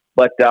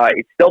 But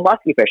it's still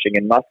muskie fishing,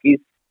 and muskies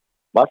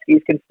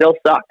can still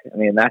suck. I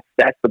mean,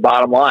 that's the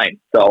bottom line.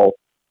 So,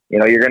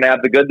 you're going to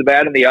have the good, the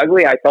bad, and the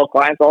ugly. I tell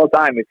clients all the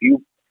time, if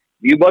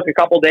you book a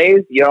couple days,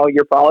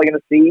 you're probably going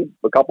to see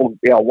a couple,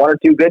 1 or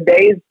 2 good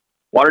days,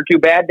 1 or 2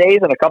 bad days,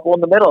 and a couple in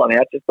the middle. I mean,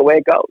 that's just the way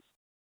it goes.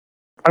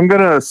 I'm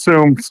going to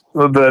assume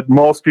that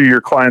most of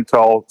your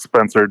clientele,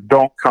 Spencer,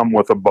 don't come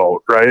with a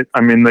boat, right?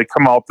 I mean, they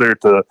come out there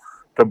to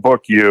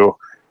book you.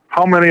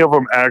 How many of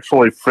them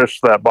actually fish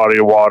that body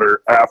of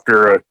water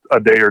after a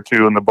day or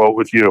 2 in the boat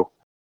with you?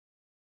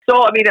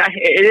 So, I mean,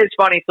 it is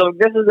funny. So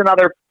this is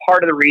another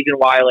part of the reason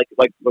why,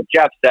 like what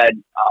Jeff said,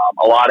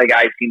 a lot of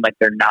guys seem like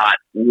they're not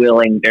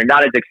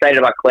as excited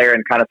about Clair,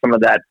 and kind of some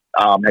of that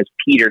has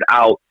petered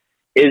out,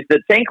 is that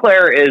St.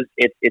 Clair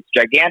it's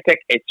gigantic,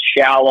 it's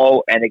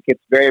shallow, and it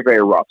gets very,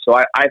 very rough. So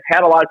I've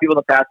had a lot of people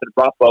in the past that have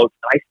brought boats,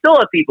 and I still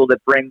have people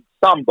that bring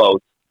some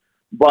boats,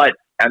 but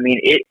I mean,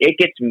 it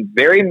gets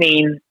very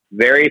mean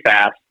very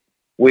fast.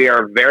 We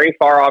are very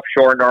far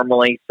offshore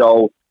normally,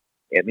 so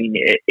I mean,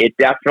 it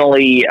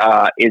definitely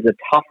is a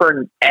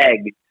tougher egg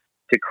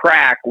to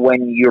crack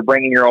when you're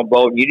bringing your own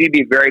boat. You need to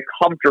be very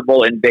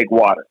comfortable in big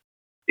water.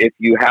 If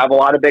you have a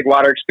lot of big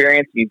water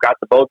experience, you've got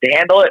the boat to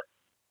handle it,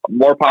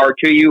 more power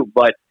to you.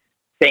 But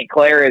St.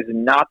 Clair is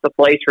not the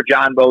place for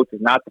John boats.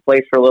 It's not the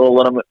place for little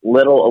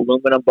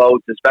aluminum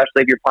boats,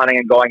 especially if you're planning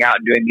on going out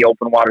and doing the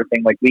open water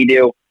thing like we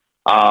do.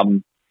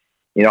 And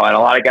a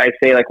lot of guys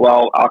say, like,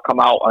 well, I'll come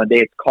out on a day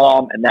it's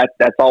calm, and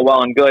that's all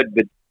well and good.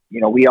 But,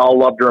 we all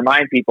love to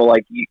remind people,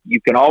 like, you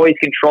can always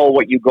control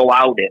what you go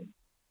out in.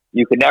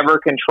 You can never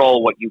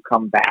control what you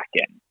come back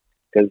in.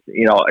 Because,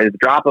 at the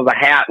drop of a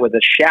hat with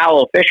a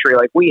shallow fishery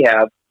like we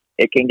have,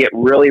 it can get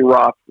really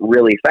rough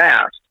really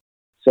fast.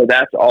 So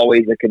that's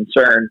always a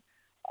concern.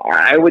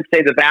 I would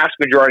say the vast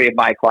majority of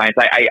my clients,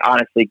 I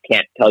honestly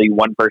can't tell you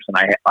one person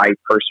I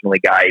personally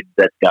guide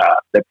that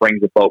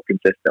brings a boat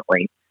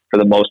consistently. For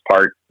the most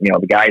part,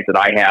 the guys that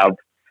I have,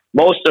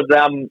 most of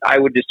them I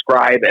would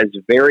describe as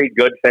very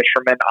good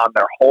fishermen on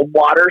their home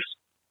waters.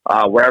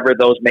 wherever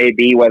those may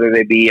be, whether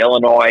they be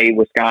Illinois,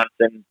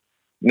 Wisconsin,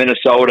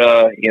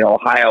 Minnesota,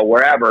 Ohio,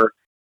 wherever.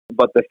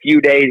 But the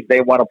few days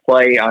they want to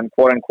play on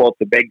quote unquote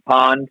the big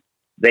pond,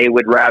 they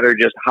would rather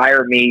just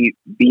hire me,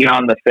 be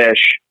on the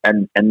fish,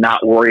 and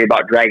not worry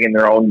about dragging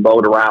their own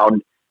boat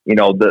around,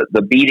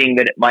 the beating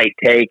that it might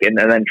take, and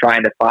then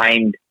trying to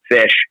find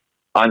fish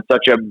on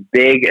such a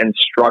big and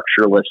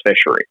structureless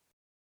fishery.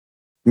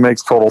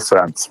 Makes total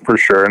sense, for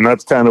sure. And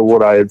that's kind of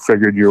what I had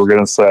figured you were going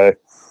to say.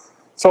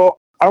 So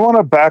I want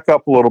to back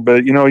up a little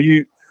bit.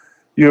 You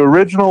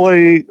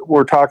originally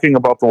were talking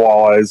about the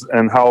walleyes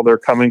and how they're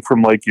coming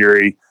from Lake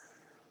Erie.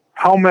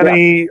 How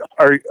many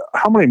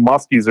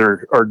muskies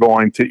are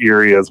going to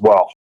Erie as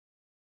well?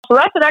 So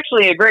that's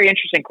actually a very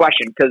interesting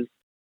question, because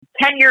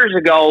 10 years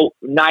ago,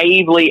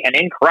 naively and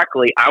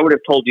incorrectly, I would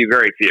have told you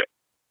very few.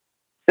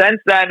 Since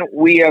then,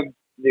 we have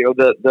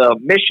the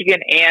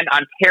Michigan and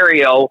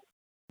Ontario,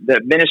 the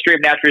Ministry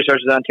of Natural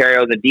Resources of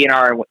Ontario, the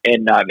DNR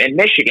in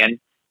Michigan,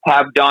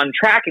 have done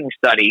tracking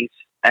studies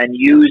and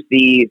used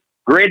the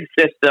grid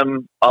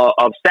system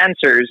of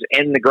sensors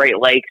in the Great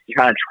Lakes to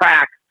kind of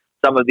track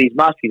some of these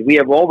muskies. We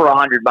have over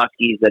 100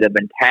 muskies that have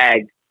been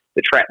tagged.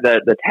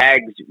 The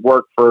tags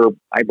work for,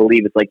 I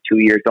believe it's like 2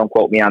 years. Don't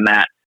quote me on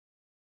that.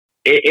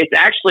 It's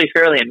actually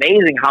fairly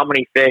amazing how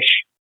many fish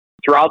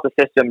throughout the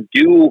system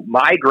do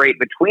migrate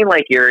between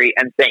Lake Erie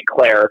and St.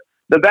 Clair.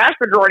 The vast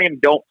majority of them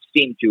don't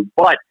seem to,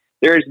 but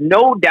there's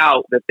no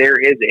doubt that there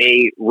is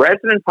a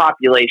resident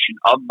population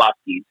of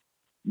muskies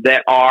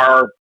that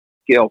are,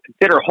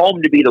 consider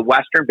home to be the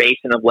western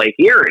basin of Lake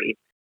Erie.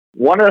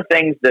 One of the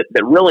things that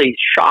really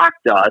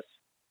shocked us,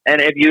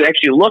 and if you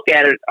actually look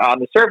at it on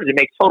the surface, it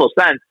makes total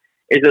sense,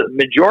 is that the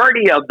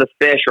majority of the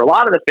fish, or a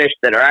lot of the fish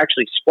that are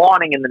actually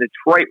spawning in the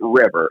Detroit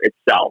River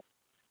itself,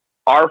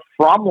 are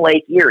from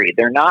Lake Erie.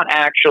 They're not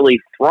actually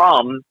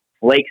from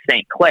Lake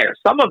St. Clair.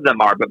 Some of them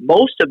are, but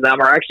most of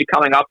them are actually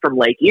coming up from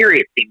Lake Erie,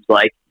 it seems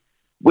like,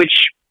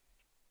 which,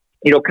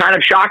 kind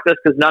of shocked us,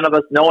 because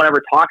no one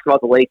ever talks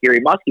about the Lake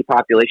Erie muskie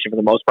population for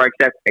the most part,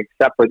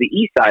 except for the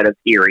east side of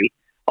Erie,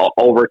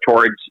 over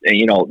towards,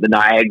 the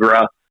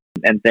Niagara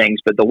and things.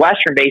 But the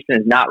western basin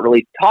is not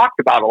really talked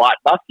about a lot,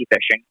 muskie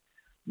fishing.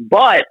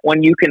 But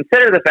when you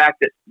consider the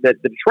fact that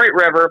the Detroit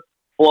River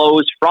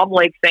flows from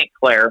Lake St.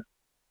 Clair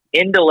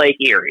into Lake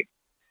Erie,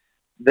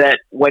 that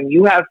when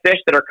you have fish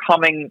that are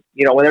coming,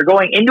 when they're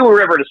going into a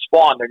river to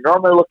spawn, they're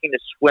normally looking to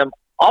swim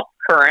up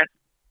current,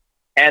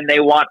 and they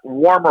want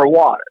warmer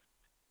water.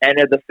 And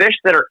if the fish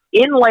that are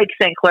in Lake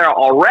St. Clair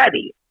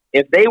already,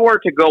 if they were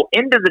to go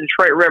into the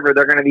Detroit River,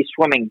 they're going to be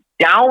swimming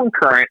down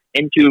current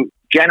into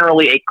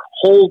generally a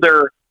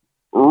colder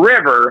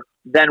river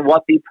than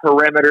what the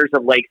perimeters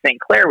of Lake St.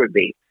 Clair would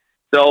be.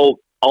 So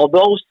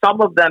although some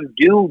of them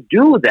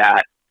do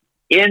that,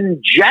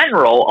 in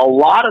general, a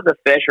lot of the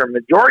fish, or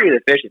majority of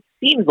the fish, it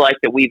seems like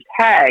that we've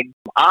tagged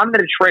on the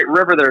Detroit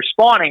River that are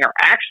spawning are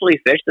actually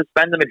fish that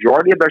spend the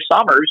majority of their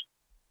summers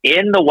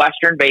in the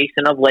western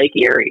basin of Lake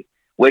Erie,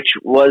 which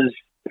was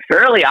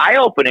fairly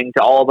eye-opening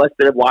to all of us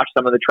that have watched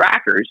some of the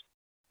trackers.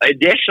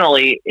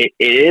 Additionally, it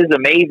is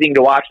amazing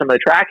to watch some of the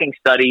tracking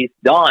studies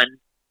done,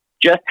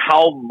 just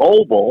how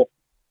mobile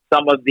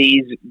some of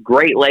these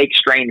Great Lakes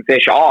strain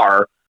fish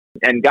are.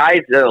 And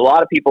guys, a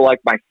lot of people like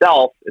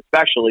myself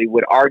especially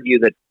would argue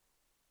that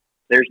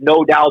there's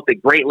no doubt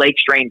that Great Lakes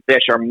strain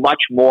fish are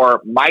much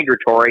more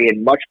migratory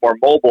and much more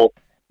mobile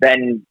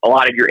than a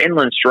lot of your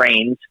inland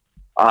strains.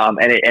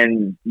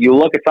 And you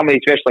look at some of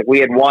these fish, like we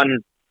had one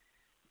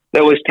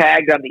that was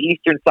tagged on the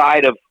eastern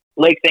side of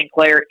Lake St.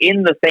 Clair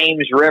in the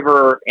Thames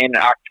River in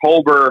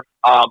October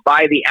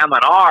by the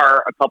MNR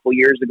a couple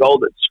years ago,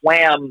 that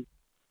swam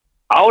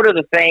out of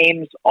the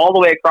Thames all the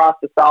way across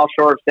the south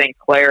shore of St.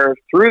 Clair,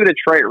 through the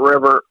Detroit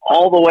River,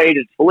 all the way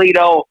to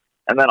Toledo,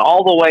 and then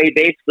all the way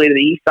basically to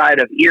the east side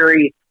of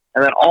Erie,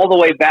 and then all the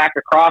way back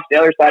across the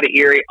other side of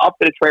Erie, up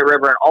the Detroit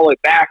River, and all the way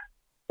back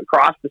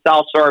across the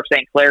south shore of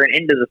St. Clair and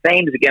into the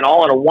Thames again,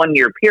 all in a 1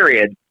 year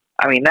period.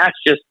 I mean, that's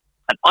just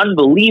an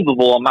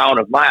unbelievable amount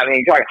of miles. I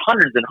mean, you're talking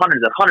hundreds and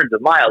hundreds and hundreds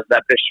of miles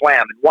that fish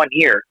swam in 1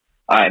 year.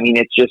 I mean,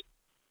 it's just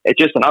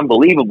an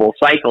unbelievable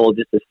cycle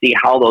just to see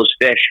how those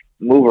fish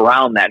move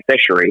around that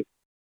fishery.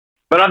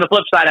 But on the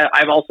flip side,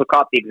 I've also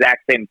caught the exact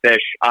same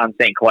fish on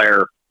St.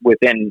 Clair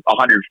within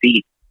 100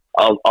 feet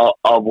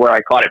of where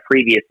I caught it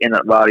previous in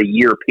about a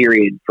year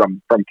period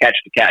from catch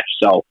to catch.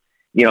 So,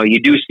 you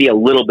do see a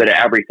little bit of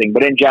everything.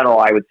 But in general,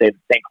 I would say the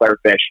St. Clair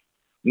fish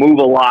move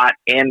a lot,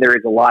 and there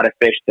is a lot of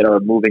fish that are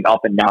moving up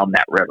and down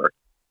that river.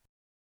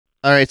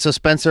 All right, so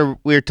Spencer,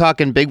 we're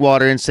talking big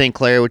water in St.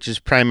 Clair, which is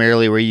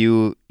primarily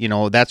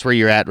where that's where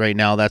you're at right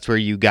now. That's where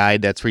you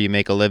guide. That's where you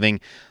make a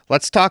living.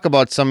 Let's talk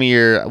about some of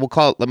we'll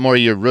call it more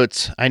your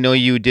roots. I know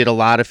you did a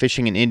lot of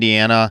fishing in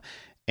Indiana,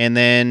 and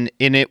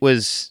it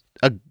was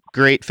a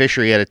great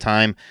fishery at a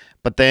time.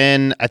 But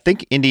then I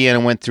think Indiana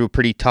went through a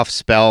pretty tough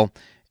spell,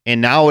 and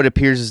now it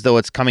appears as though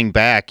it's coming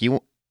back.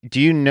 Do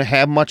you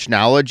have much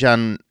knowledge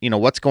on,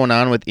 what's going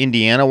on with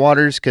Indiana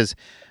waters? Because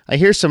I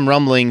hear some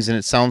rumblings, and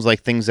it sounds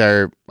like things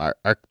are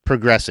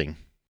progressing.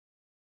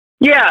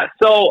 Yeah,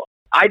 so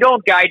I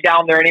don't guide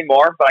down there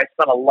anymore, but I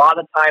spent a lot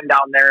of time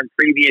down there in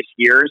previous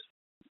years.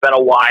 It's been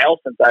a while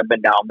since I've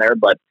been down there,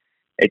 but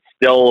it's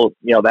still,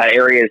 that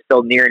area is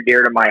still near and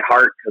dear to my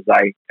heart because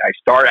I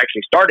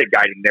actually started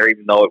guiding there,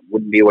 even though it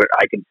wouldn't be what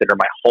I consider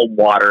my home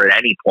water at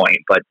any point.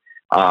 But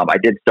I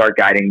did start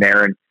guiding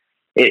there, and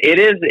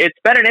it's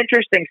been an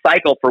interesting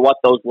cycle for what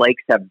those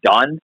lakes have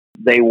done.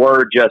 They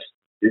were just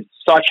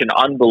such an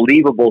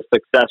unbelievable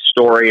success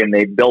story, and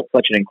they built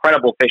such an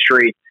incredible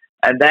fishery.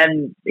 And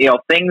then,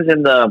 things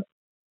in the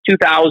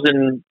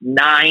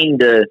 2009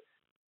 to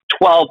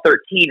 12,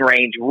 13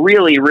 range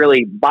really,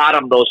 really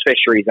bottomed those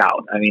fisheries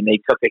out. I mean, they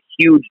took a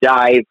huge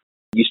dive.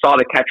 You saw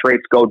the catch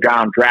rates go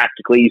down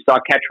drastically. You saw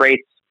catch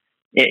rates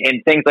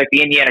in things like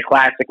the Indiana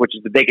Classic, which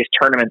is the biggest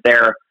tournament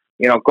there,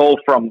 go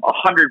from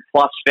 100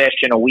 plus fish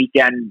in a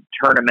weekend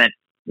tournament,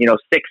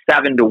 6,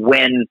 7 to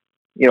win,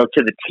 to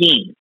the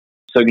team.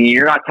 So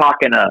you're not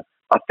talking a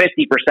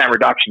 50%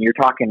 reduction. You're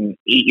talking,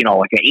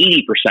 like an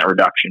 80%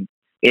 reduction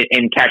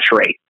in catch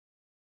rate.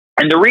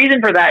 And the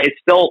reason for that is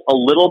still a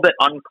little bit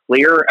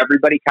unclear.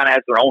 Everybody kind of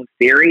has their own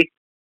theory.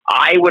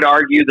 I would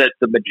argue that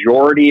the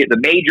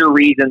major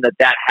reason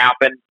that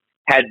happened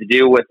had to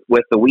do with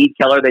the weed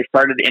killer they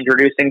started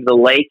introducing to the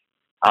lake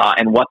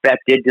and what that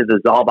did to the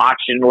dissolved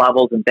oxygen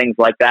levels and things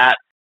like that.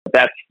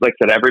 That's, like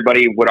I said,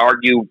 everybody would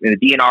argue, and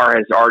the DNR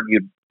has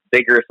argued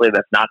vigorously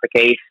that's not the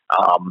case.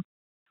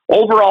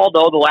 Overall,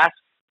 though, the last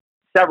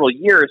several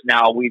years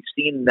now, we've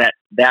seen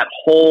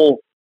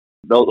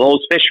those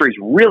fisheries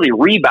really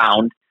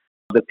rebound.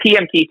 The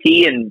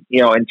PMTT in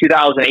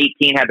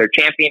 2018 had their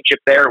championship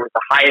there. It was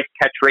the highest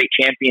catch rate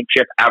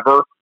championship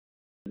ever.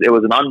 It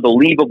was an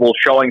unbelievable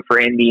showing for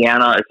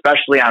Indiana,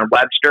 especially on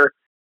Webster.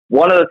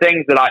 One of the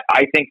things that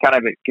I think kind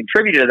of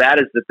contributed to that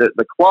is that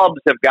the clubs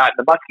the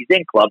Muskies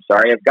Inc. clubs,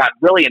 have gotten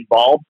really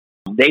involved.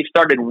 They've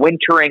started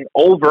wintering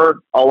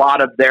over a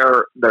lot of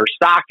their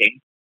stocking,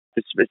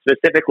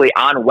 specifically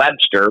on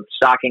Webster,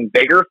 stocking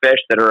bigger fish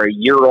that are a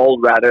year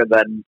old rather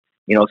than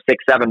 6,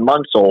 7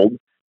 months old.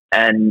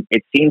 And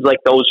it seems like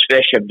those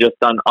fish have just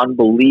done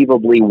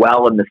unbelievably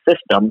well in the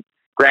system.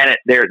 Granted,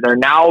 they're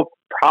now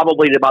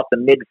probably about the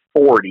mid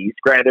 40s.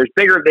 Granted,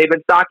 they've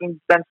been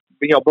stocking since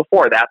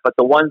before that, but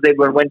the ones they've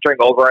been wintering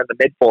over are in the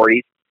mid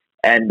 40s,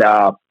 and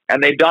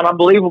they've done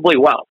unbelievably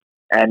well.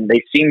 And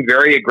they seem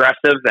very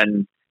aggressive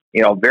and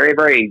very,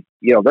 very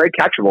very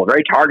catchable,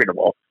 very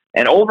targetable.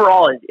 And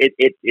overall,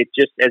 it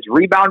just has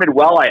rebounded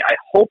well. I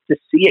hope to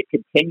see it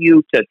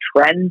continue to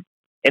trend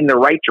in the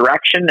right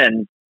direction.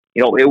 And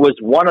it was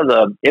one of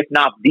the, if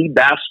not the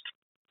best,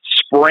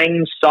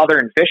 spring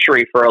southern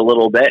fishery for a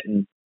little bit.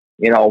 And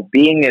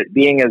being as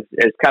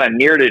kind of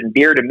near and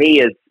dear to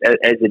me as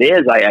it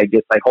is,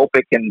 I hope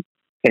it can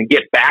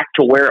get back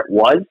to where it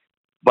was.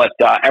 But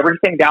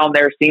everything down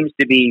there seems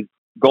to be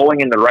going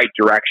in the right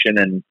direction,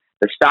 and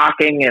the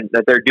stocking and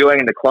that they're doing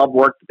and the club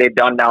work that they've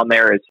done down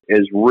there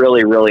is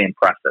really, really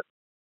impressive.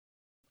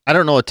 I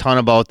don't know a ton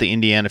about the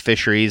Indiana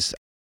fisheries.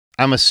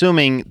 I'm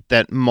assuming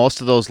that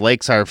most of those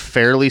lakes are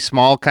fairly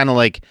small, kind of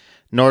like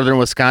northern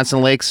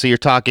Wisconsin lakes. So you're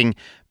talking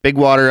big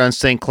water on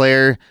St.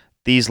 Clair.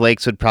 These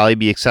lakes would probably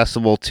be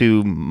accessible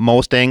to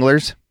most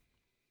anglers.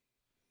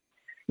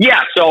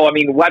 Yeah. So, I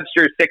mean,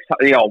 Webster's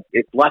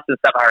it's less than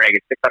 700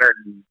 acres,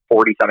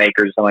 640 some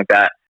acres, something like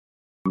that.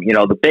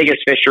 The biggest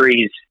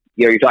fisheries,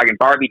 you're talking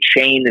Barbie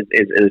Chain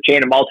is a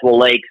chain of multiple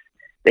lakes.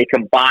 They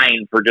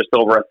combine for just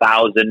over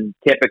 1,000.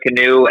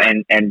 Tippecanoe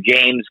and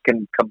James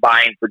can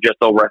combine for just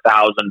over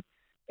 1,000.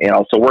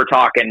 So we're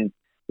talking,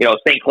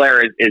 St.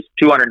 Clair is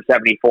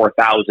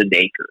 274,000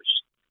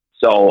 acres.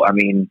 So, I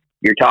mean,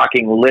 you're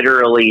talking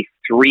literally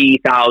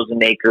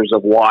 3,000 acres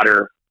of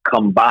water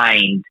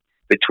combined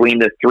between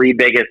the three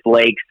biggest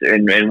lakes,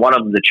 and one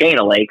of them, the chain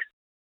of lakes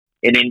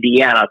in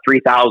Indiana,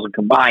 3,000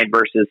 combined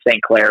versus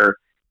St. Clair,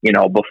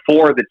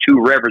 before the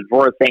two rivers,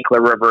 before the St.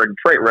 Clair River and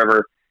Detroit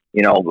River.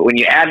 When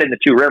you add in the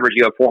two rivers,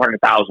 you have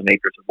 400,000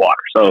 acres of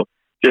water. So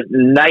just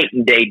night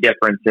and day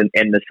difference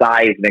in the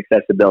size and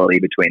accessibility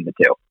between the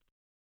two.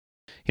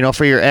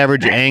 For your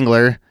average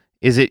angler,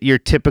 is it your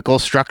typical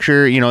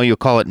structure? You'll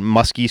call it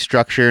musky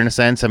structure in a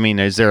sense. I mean,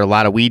 is there a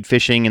lot of weed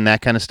fishing and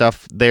that kind of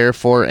stuff there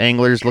for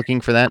anglers looking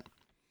for that?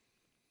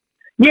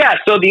 Yeah,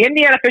 so the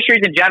Indiana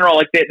fisheries in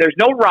general, there's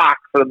no rock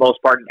for the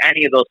most part in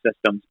any of those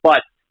systems,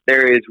 but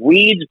there is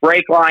weeds,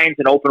 break lines,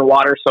 and open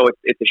water. So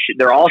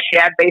they're all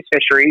shad-based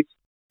fisheries.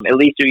 At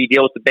least if you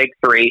deal with the big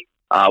three,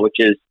 which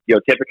is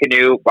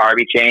Tippecanoe,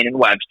 Barbie Chain, and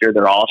Webster.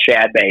 They're all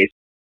shad-based.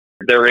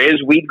 There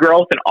is weed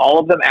growth in all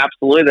of them,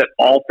 absolutely. That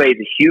all plays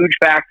a huge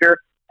factor.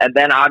 And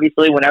then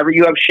obviously, whenever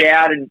you have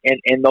shad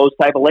in those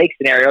type of lake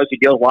scenarios, you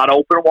deal with a lot of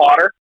open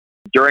water.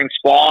 During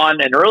spawn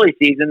and early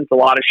seasons, a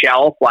lot of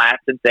shallow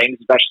flats and things,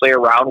 especially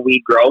around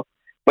weed growth.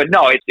 But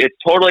no, it's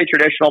totally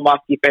traditional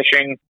musky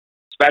fishing,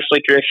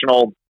 especially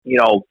traditional,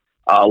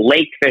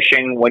 lake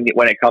fishing when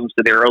it comes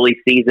to the early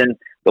season.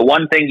 The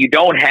one thing you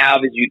don't have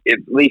is, at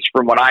least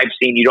from what I've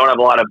seen, you don't have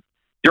a lot of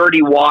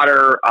dirty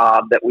water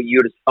that we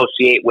would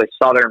associate with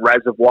southern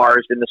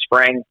reservoirs in the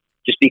spring,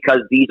 just because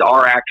these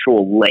are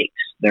actual lakes.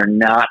 They're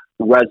not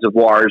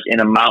reservoirs in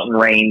a mountain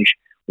range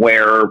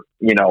where,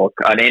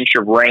 an inch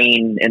of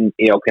rain and,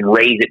 can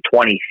raise it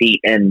 20 feet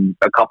in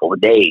a couple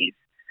of days.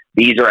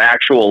 These are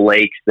actual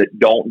lakes that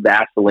don't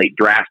vacillate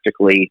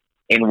drastically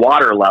in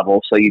water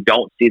level, so you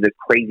don't see the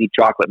crazy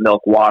chocolate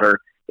milk water.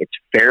 It's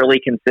fairly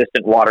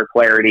consistent water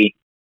clarity,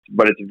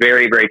 but it's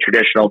very, very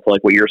traditional to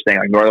like what you're saying,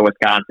 like northern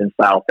Wisconsin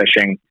style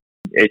fishing.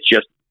 It's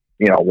just,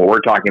 what we're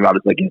talking about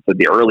is like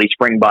the early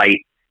spring bite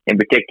in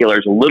particular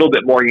is a little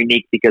bit more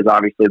unique because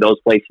obviously those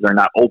places are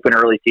not open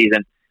early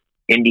season.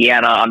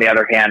 Indiana, on the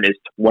other hand, is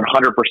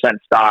 100%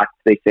 stocked.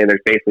 They say there's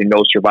basically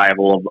no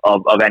survival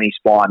of any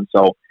spawn.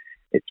 So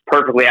it's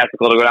perfectly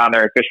ethical to go down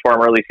there and fish for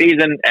them early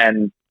season,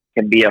 and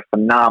can be a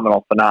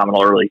phenomenal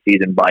early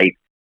season bite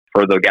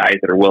for the guys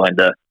that are willing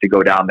to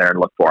go down there and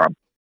look for them.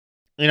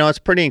 It's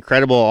pretty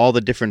incredible, all the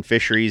different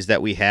fisheries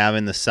that we have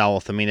in the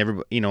South. I mean,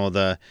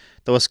 the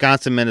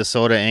Wisconsin,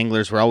 Minnesota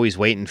anglers were always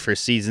waiting for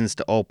seasons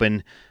to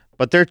open,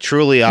 but there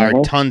truly are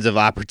tons of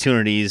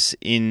opportunities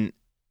in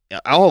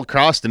all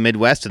across the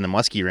Midwest and the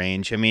Muskie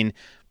Range. I mean,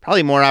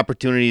 probably more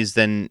opportunities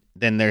than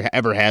there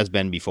ever has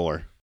been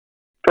before.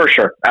 For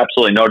sure.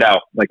 Absolutely. No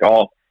doubt.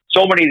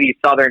 So many of these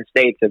southern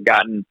states have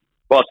gotten,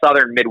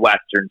 southern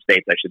Midwestern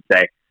states, I should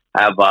say,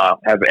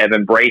 have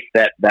embraced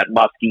that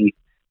muskie,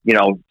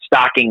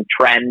 stocking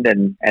trend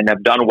and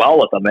have done well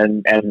with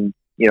them. And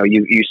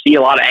you see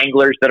a lot of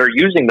anglers that are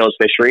using those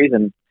fisheries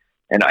and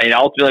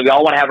ultimately we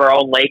all want to have our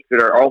own lake,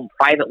 our own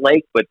private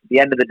lake, but at the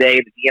end of the day,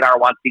 the DNR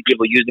wants to see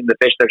people using the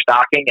fish they're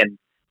stocking, and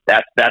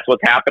that's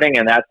what's happening,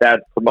 and that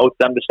promotes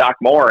them to stock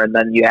more. And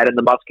then you add in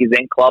the Muskies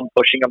Inc. Club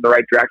pushing them the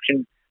right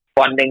direction,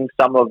 funding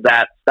some of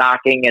that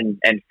stocking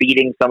and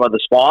feeding some of the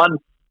spawn.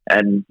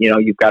 And,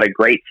 you've got a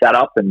great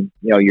setup, and,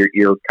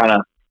 you're kind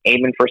of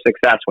aiming for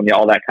success when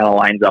all that kind of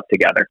lines up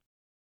together.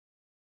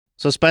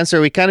 So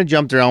Spencer, we kind of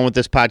jumped around with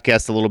this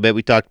podcast a little bit.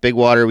 We talked big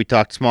water, we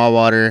talked small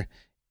water,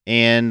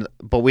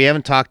 but we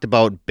haven't talked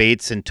about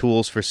baits and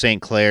tools for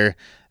St. Clair.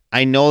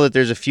 I know that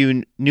there's a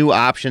few new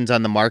options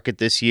on the market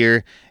this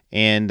year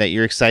and that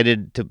you're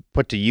excited to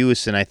put to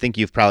use, and I think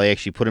you've probably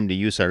actually put them to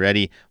use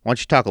already. Why don't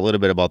you talk a little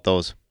bit about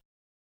those?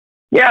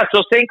 Yeah,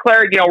 so St.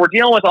 Clair, we're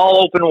dealing with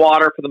all open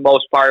water for the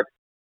most part.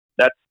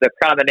 That's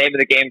kind of the name of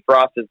the game for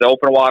us, is the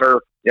open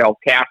water,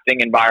 casting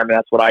environment.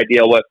 That's what I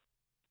deal with.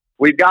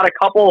 We've got a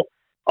couple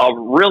of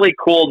really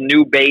cool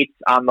new baits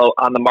on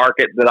the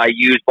market that I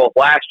used both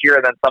last year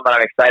and then some that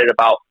I'm excited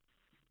about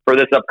for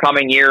this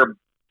upcoming year.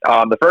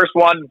 The first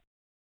one,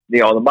 the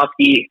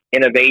Muskie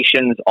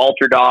Innovations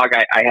Ultra Dog.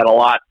 I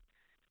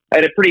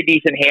had a pretty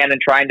decent hand in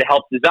trying to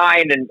help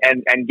design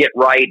and get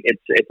right.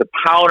 It's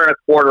a 1.25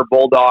 pound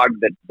bulldog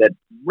that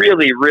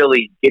really,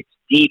 really gets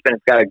deep, and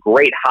it's got a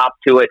great hop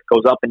to it.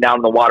 Goes up and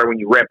down the water when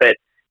you rip it,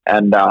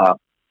 and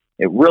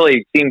it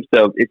really seemed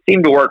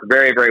to work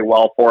very, very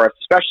well for us,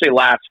 especially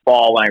last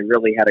fall when I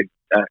really had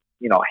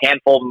a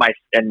handful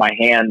in my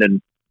hand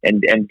and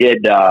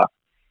did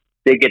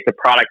get the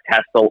product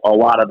test a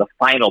lot of the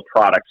final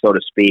product, so to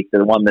speak,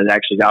 the one that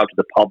actually is out to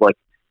the public.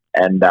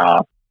 And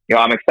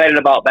I'm excited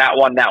about that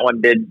one. That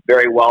one did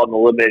very well in the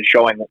limited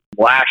showing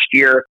last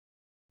year.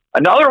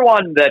 Another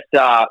one that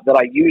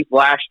I used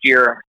last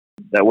year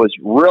that was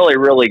really,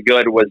 really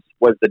good was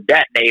the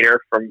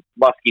Detonator from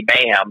Muskie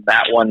Mayhem.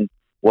 That one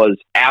was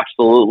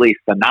absolutely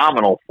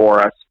phenomenal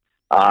for us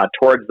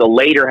towards the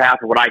later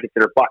half of what I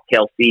consider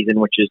bucktail season,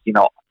 which is,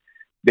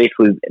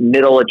 basically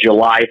middle of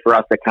July for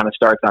us. That kind of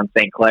starts on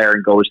St. Clair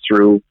and goes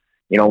through,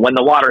 when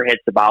the water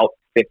hits about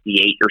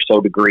 58 or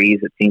so degrees,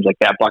 it seems like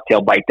that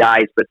bucktail bite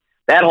dies. But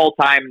that whole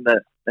time, the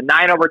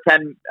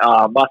 9/10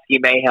 Muskie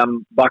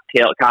Mayhem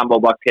bucktail combo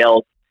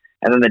bucktails,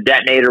 and then the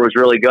Detonator was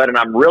really good. And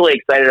I'm really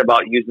excited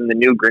about using the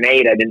new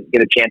Grenade. I didn't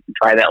get a chance to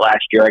try that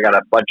last year. I got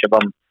a bunch of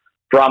them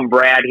from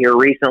Brad here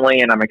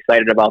recently, and I'm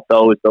excited about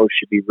those. Those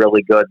should be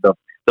really good. The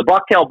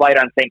bucktail bite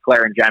on St.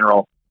 Clair in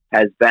general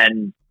has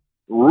been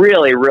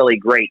really, really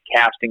great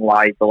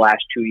casting-wise the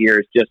last 2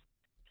 years. Just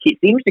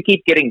seems to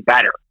keep getting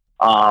better.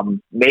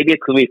 Maybe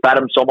it's because we fed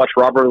them so much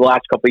rubber the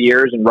last couple of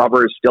years, and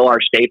rubber is still our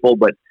staple,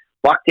 but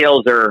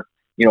bucktails are,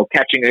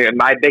 catching.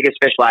 My biggest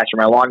fish last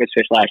year, my longest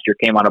fish last year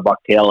came on a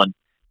bucktail, and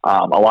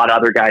a lot of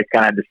other guys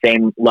kind of had the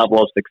same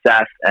level of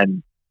success,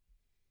 and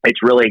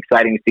it's really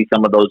exciting to see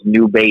some of those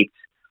new baits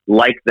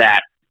like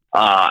that,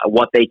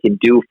 what they can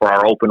do for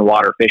our open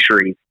water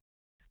fisheries.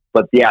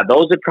 But yeah,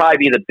 those would probably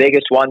be the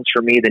biggest ones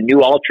for me. The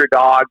new Ultra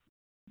Dog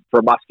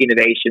for Muskie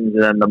Innovations,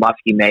 and then the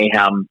Muskie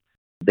Mayhem,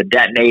 the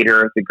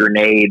Detonator, the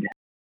Grenade.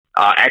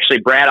 Actually,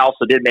 Brad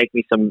also did make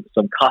me some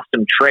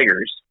custom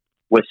triggers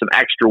with some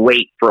extra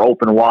weight for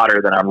open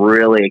water that I'm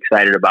really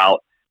excited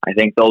about. I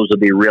think those will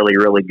be really,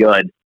 really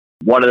good.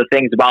 One of the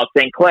things about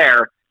St.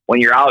 Clair,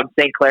 when you're out in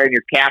St. Clair and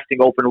you're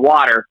casting open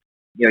water,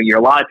 you're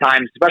a lot of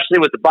times, especially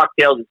with the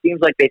bucktails, it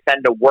seems like they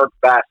tend to work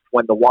best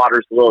when the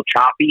water's a little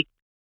choppy.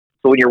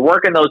 So when you're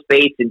working those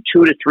baits in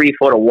 2 to 3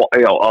 foot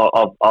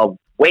of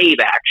wave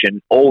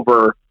action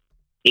over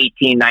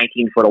 18,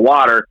 19 foot of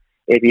water,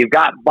 if you've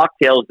got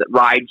bucktails that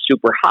ride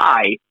super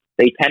high,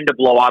 they tend to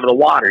blow out of the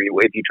water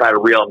if you try to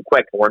reel them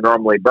quick. We're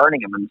normally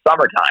burning them in the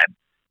summertime.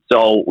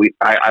 So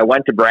I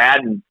went to Brad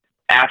and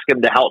ask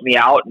him to help me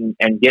out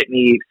and get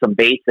me some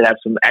baits that have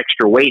some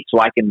extra weight so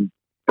I can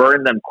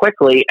burn them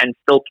quickly and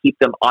still keep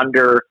them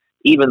under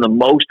even the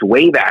most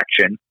wave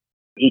action.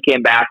 He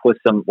came back with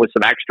some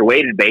extra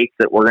weighted baits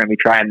that we're going to be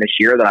trying this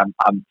year that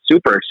I'm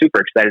super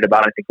excited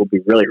about. I think will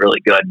be really, really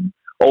good. And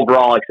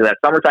overall, like I said, that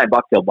summertime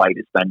bucktail bite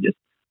has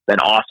been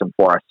awesome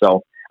for us.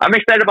 So I'm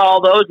excited about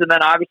all those. And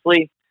then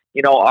obviously,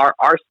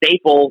 our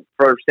staple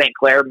for St.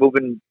 Clair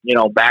moving,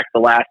 back the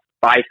last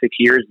 5-6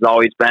 years has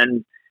always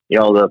been,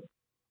 the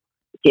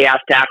Chaos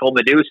Tackle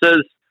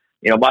Medusas,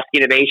 Muskie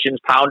Innovations,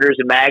 Pounders,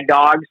 and Mag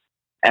Dogs.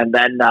 And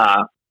then,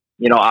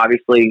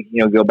 obviously,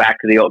 go back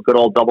to the good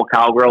old Double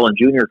Cowgirl and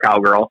Junior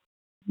Cowgirl.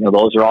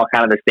 Those are all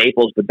kind of the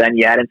staples, but then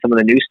you add in some of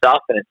the new stuff,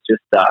 and it's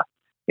just,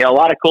 a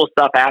lot of cool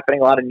stuff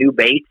happening, a lot of new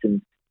baits to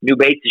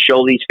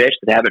show these fish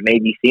that haven't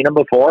maybe seen them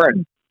before.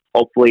 And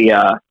hopefully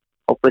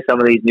some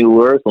of these new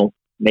lures will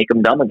make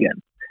them dumb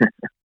again.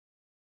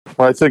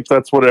 Well, I think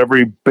that's what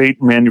every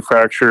bait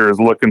manufacturer is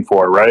looking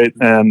for, right?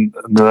 And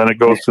then it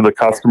goes to the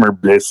customer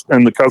base,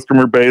 and the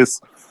customer base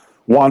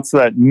wants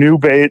that new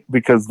bait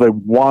because they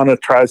want to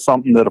try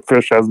something that a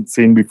fish hasn't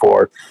seen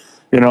before.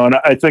 And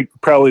I think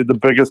probably the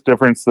biggest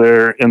difference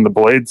there in the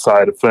blade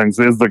side of things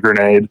is the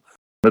grenade.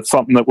 It's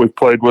something that we've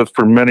played with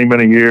for many,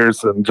 many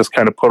years and just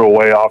kind of put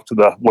away off to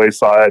the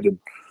wayside and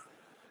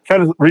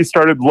kind of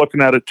restarted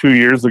looking at it 2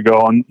 years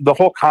ago. And the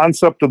whole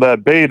concept of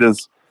that bait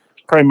is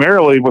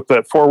primarily with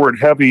that forward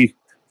heavy,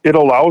 it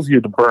allows you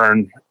to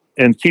burn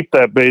and keep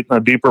that bait in a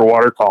deeper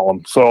water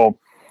column. So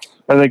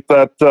I think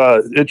that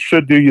it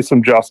should do you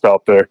some just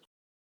out there.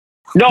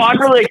 No, I'm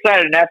really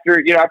excited. And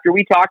after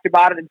we talked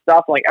about it and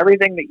stuff, like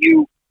everything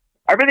you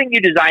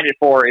designed it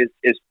for is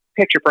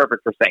picture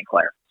perfect for St.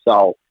 Clair.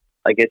 So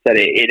like I said,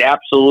 it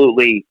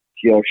absolutely,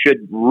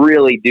 should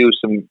really do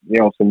some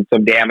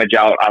damage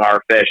out on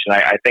our fish. And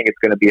I think it's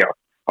going to be a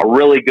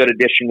really good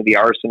addition to the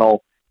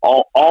arsenal.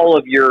 All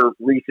of your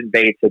recent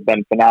baits have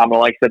been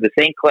phenomenal. Like I said, the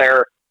St.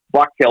 Clair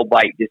bucktail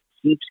bite just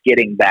keeps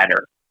getting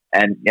better.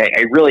 And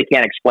I really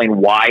can't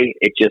explain why.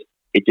 It just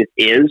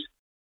is.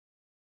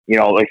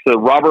 Like the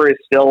rubber is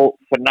still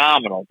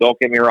phenomenal. Don't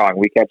get me wrong.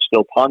 We catch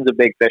still tons of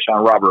big fish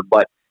on rubber,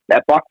 but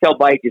that bucktail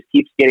bite just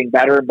keeps getting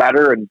better and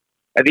better. And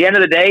at the end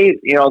of the day,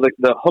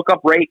 the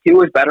hookup rate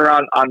too is better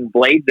on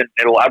blade than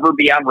it'll ever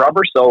be on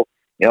rubber. So,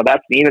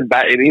 that's an even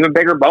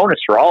bigger bonus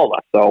for all of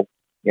us. So,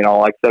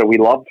 like I said, we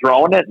love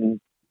throwing it, and,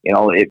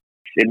 it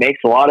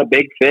makes a lot of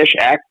big fish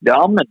act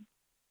dumb, and,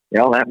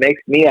 that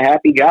makes me a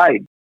happy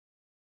guy.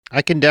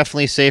 I can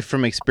definitely say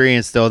from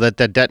experience, though, that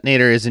the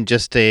detonator isn't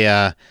just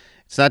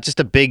it's not just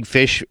a big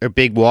fish or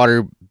big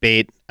water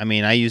bait. I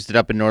mean, I used it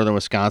up in northern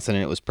Wisconsin,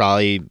 and it was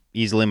probably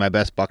easily my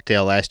best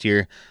bucktail last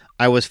year.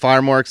 I was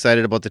far more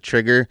excited about the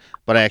trigger,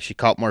 but I actually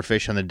caught more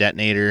fish on the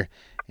detonator.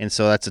 And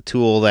so that's a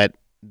tool that,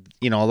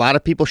 a lot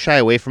of people shy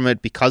away from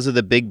it because of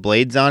the big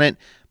blades on it,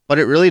 but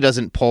it really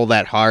doesn't pull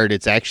that hard.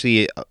 It's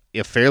actually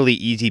a fairly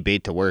easy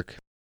bait to work.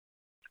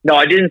 No,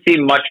 I didn't see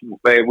much.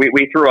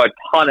 We threw a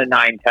ton of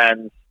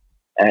 910s,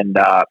 and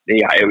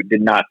it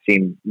did not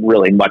seem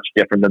really much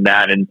different than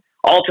that. And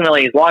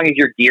ultimately, as long as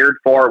you're geared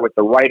for it with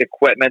the right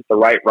equipment, the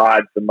right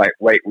rods, the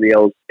right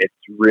reels, it's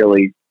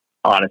really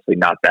honestly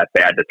not that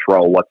bad to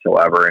throw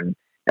whatsoever. And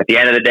at the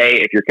end of the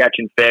day, if you're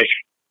catching fish,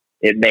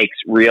 it makes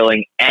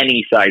reeling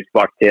any size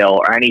bucktail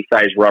or any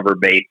size rubber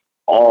bait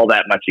all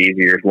that much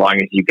easier, as long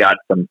as you got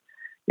some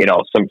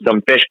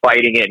fish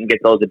biting it and get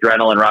those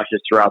adrenaline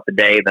rushes throughout the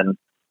day. Then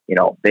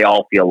they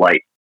all feel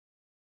light.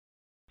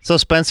 So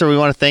Spencer, we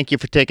want to thank you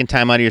for taking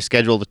time out of your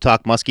schedule to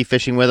talk muskie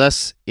fishing with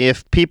us.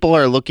 If people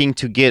are looking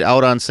to get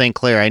out on St.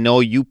 Clair, I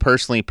know you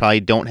personally probably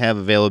don't have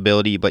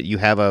availability, but you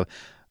have a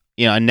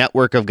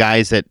network of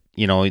guys that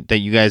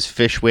you guys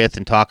fish with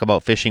and talk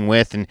about fishing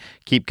with and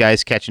keep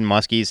guys catching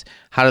muskies.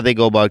 How do they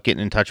go about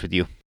getting in touch with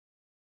you?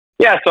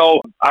 Yeah,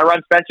 so I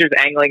run Spencer's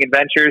Angling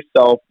Adventures.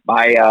 So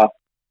my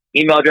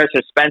email address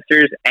is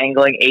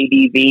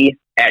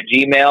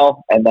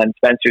spencersanglingadv@gmail.com, and then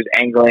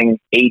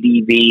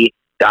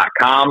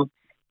spencersanglingadv.com.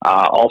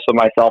 Also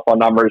my cell phone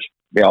numbers,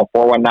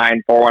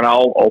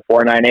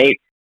 419-410-0498.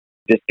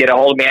 Just get a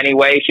hold of me any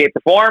way, shape,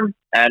 or form,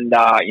 and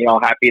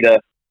happy to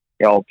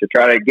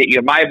try to get you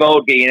in my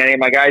boat, get you in any of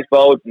my guys'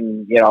 boat,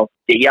 and get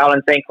you out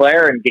in St.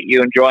 Clair and get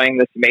you enjoying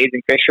this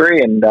amazing fishery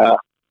and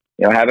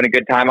having a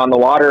good time on the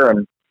water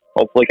and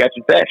hopefully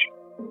catching fish.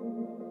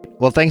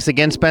 Well, thanks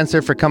again,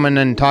 Spencer, for coming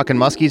and talking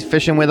muskies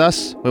fishing with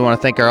us. We want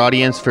to thank our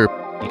audience for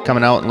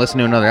coming out and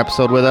listening to another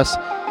episode with us,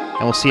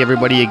 and we'll see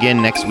everybody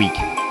again next week.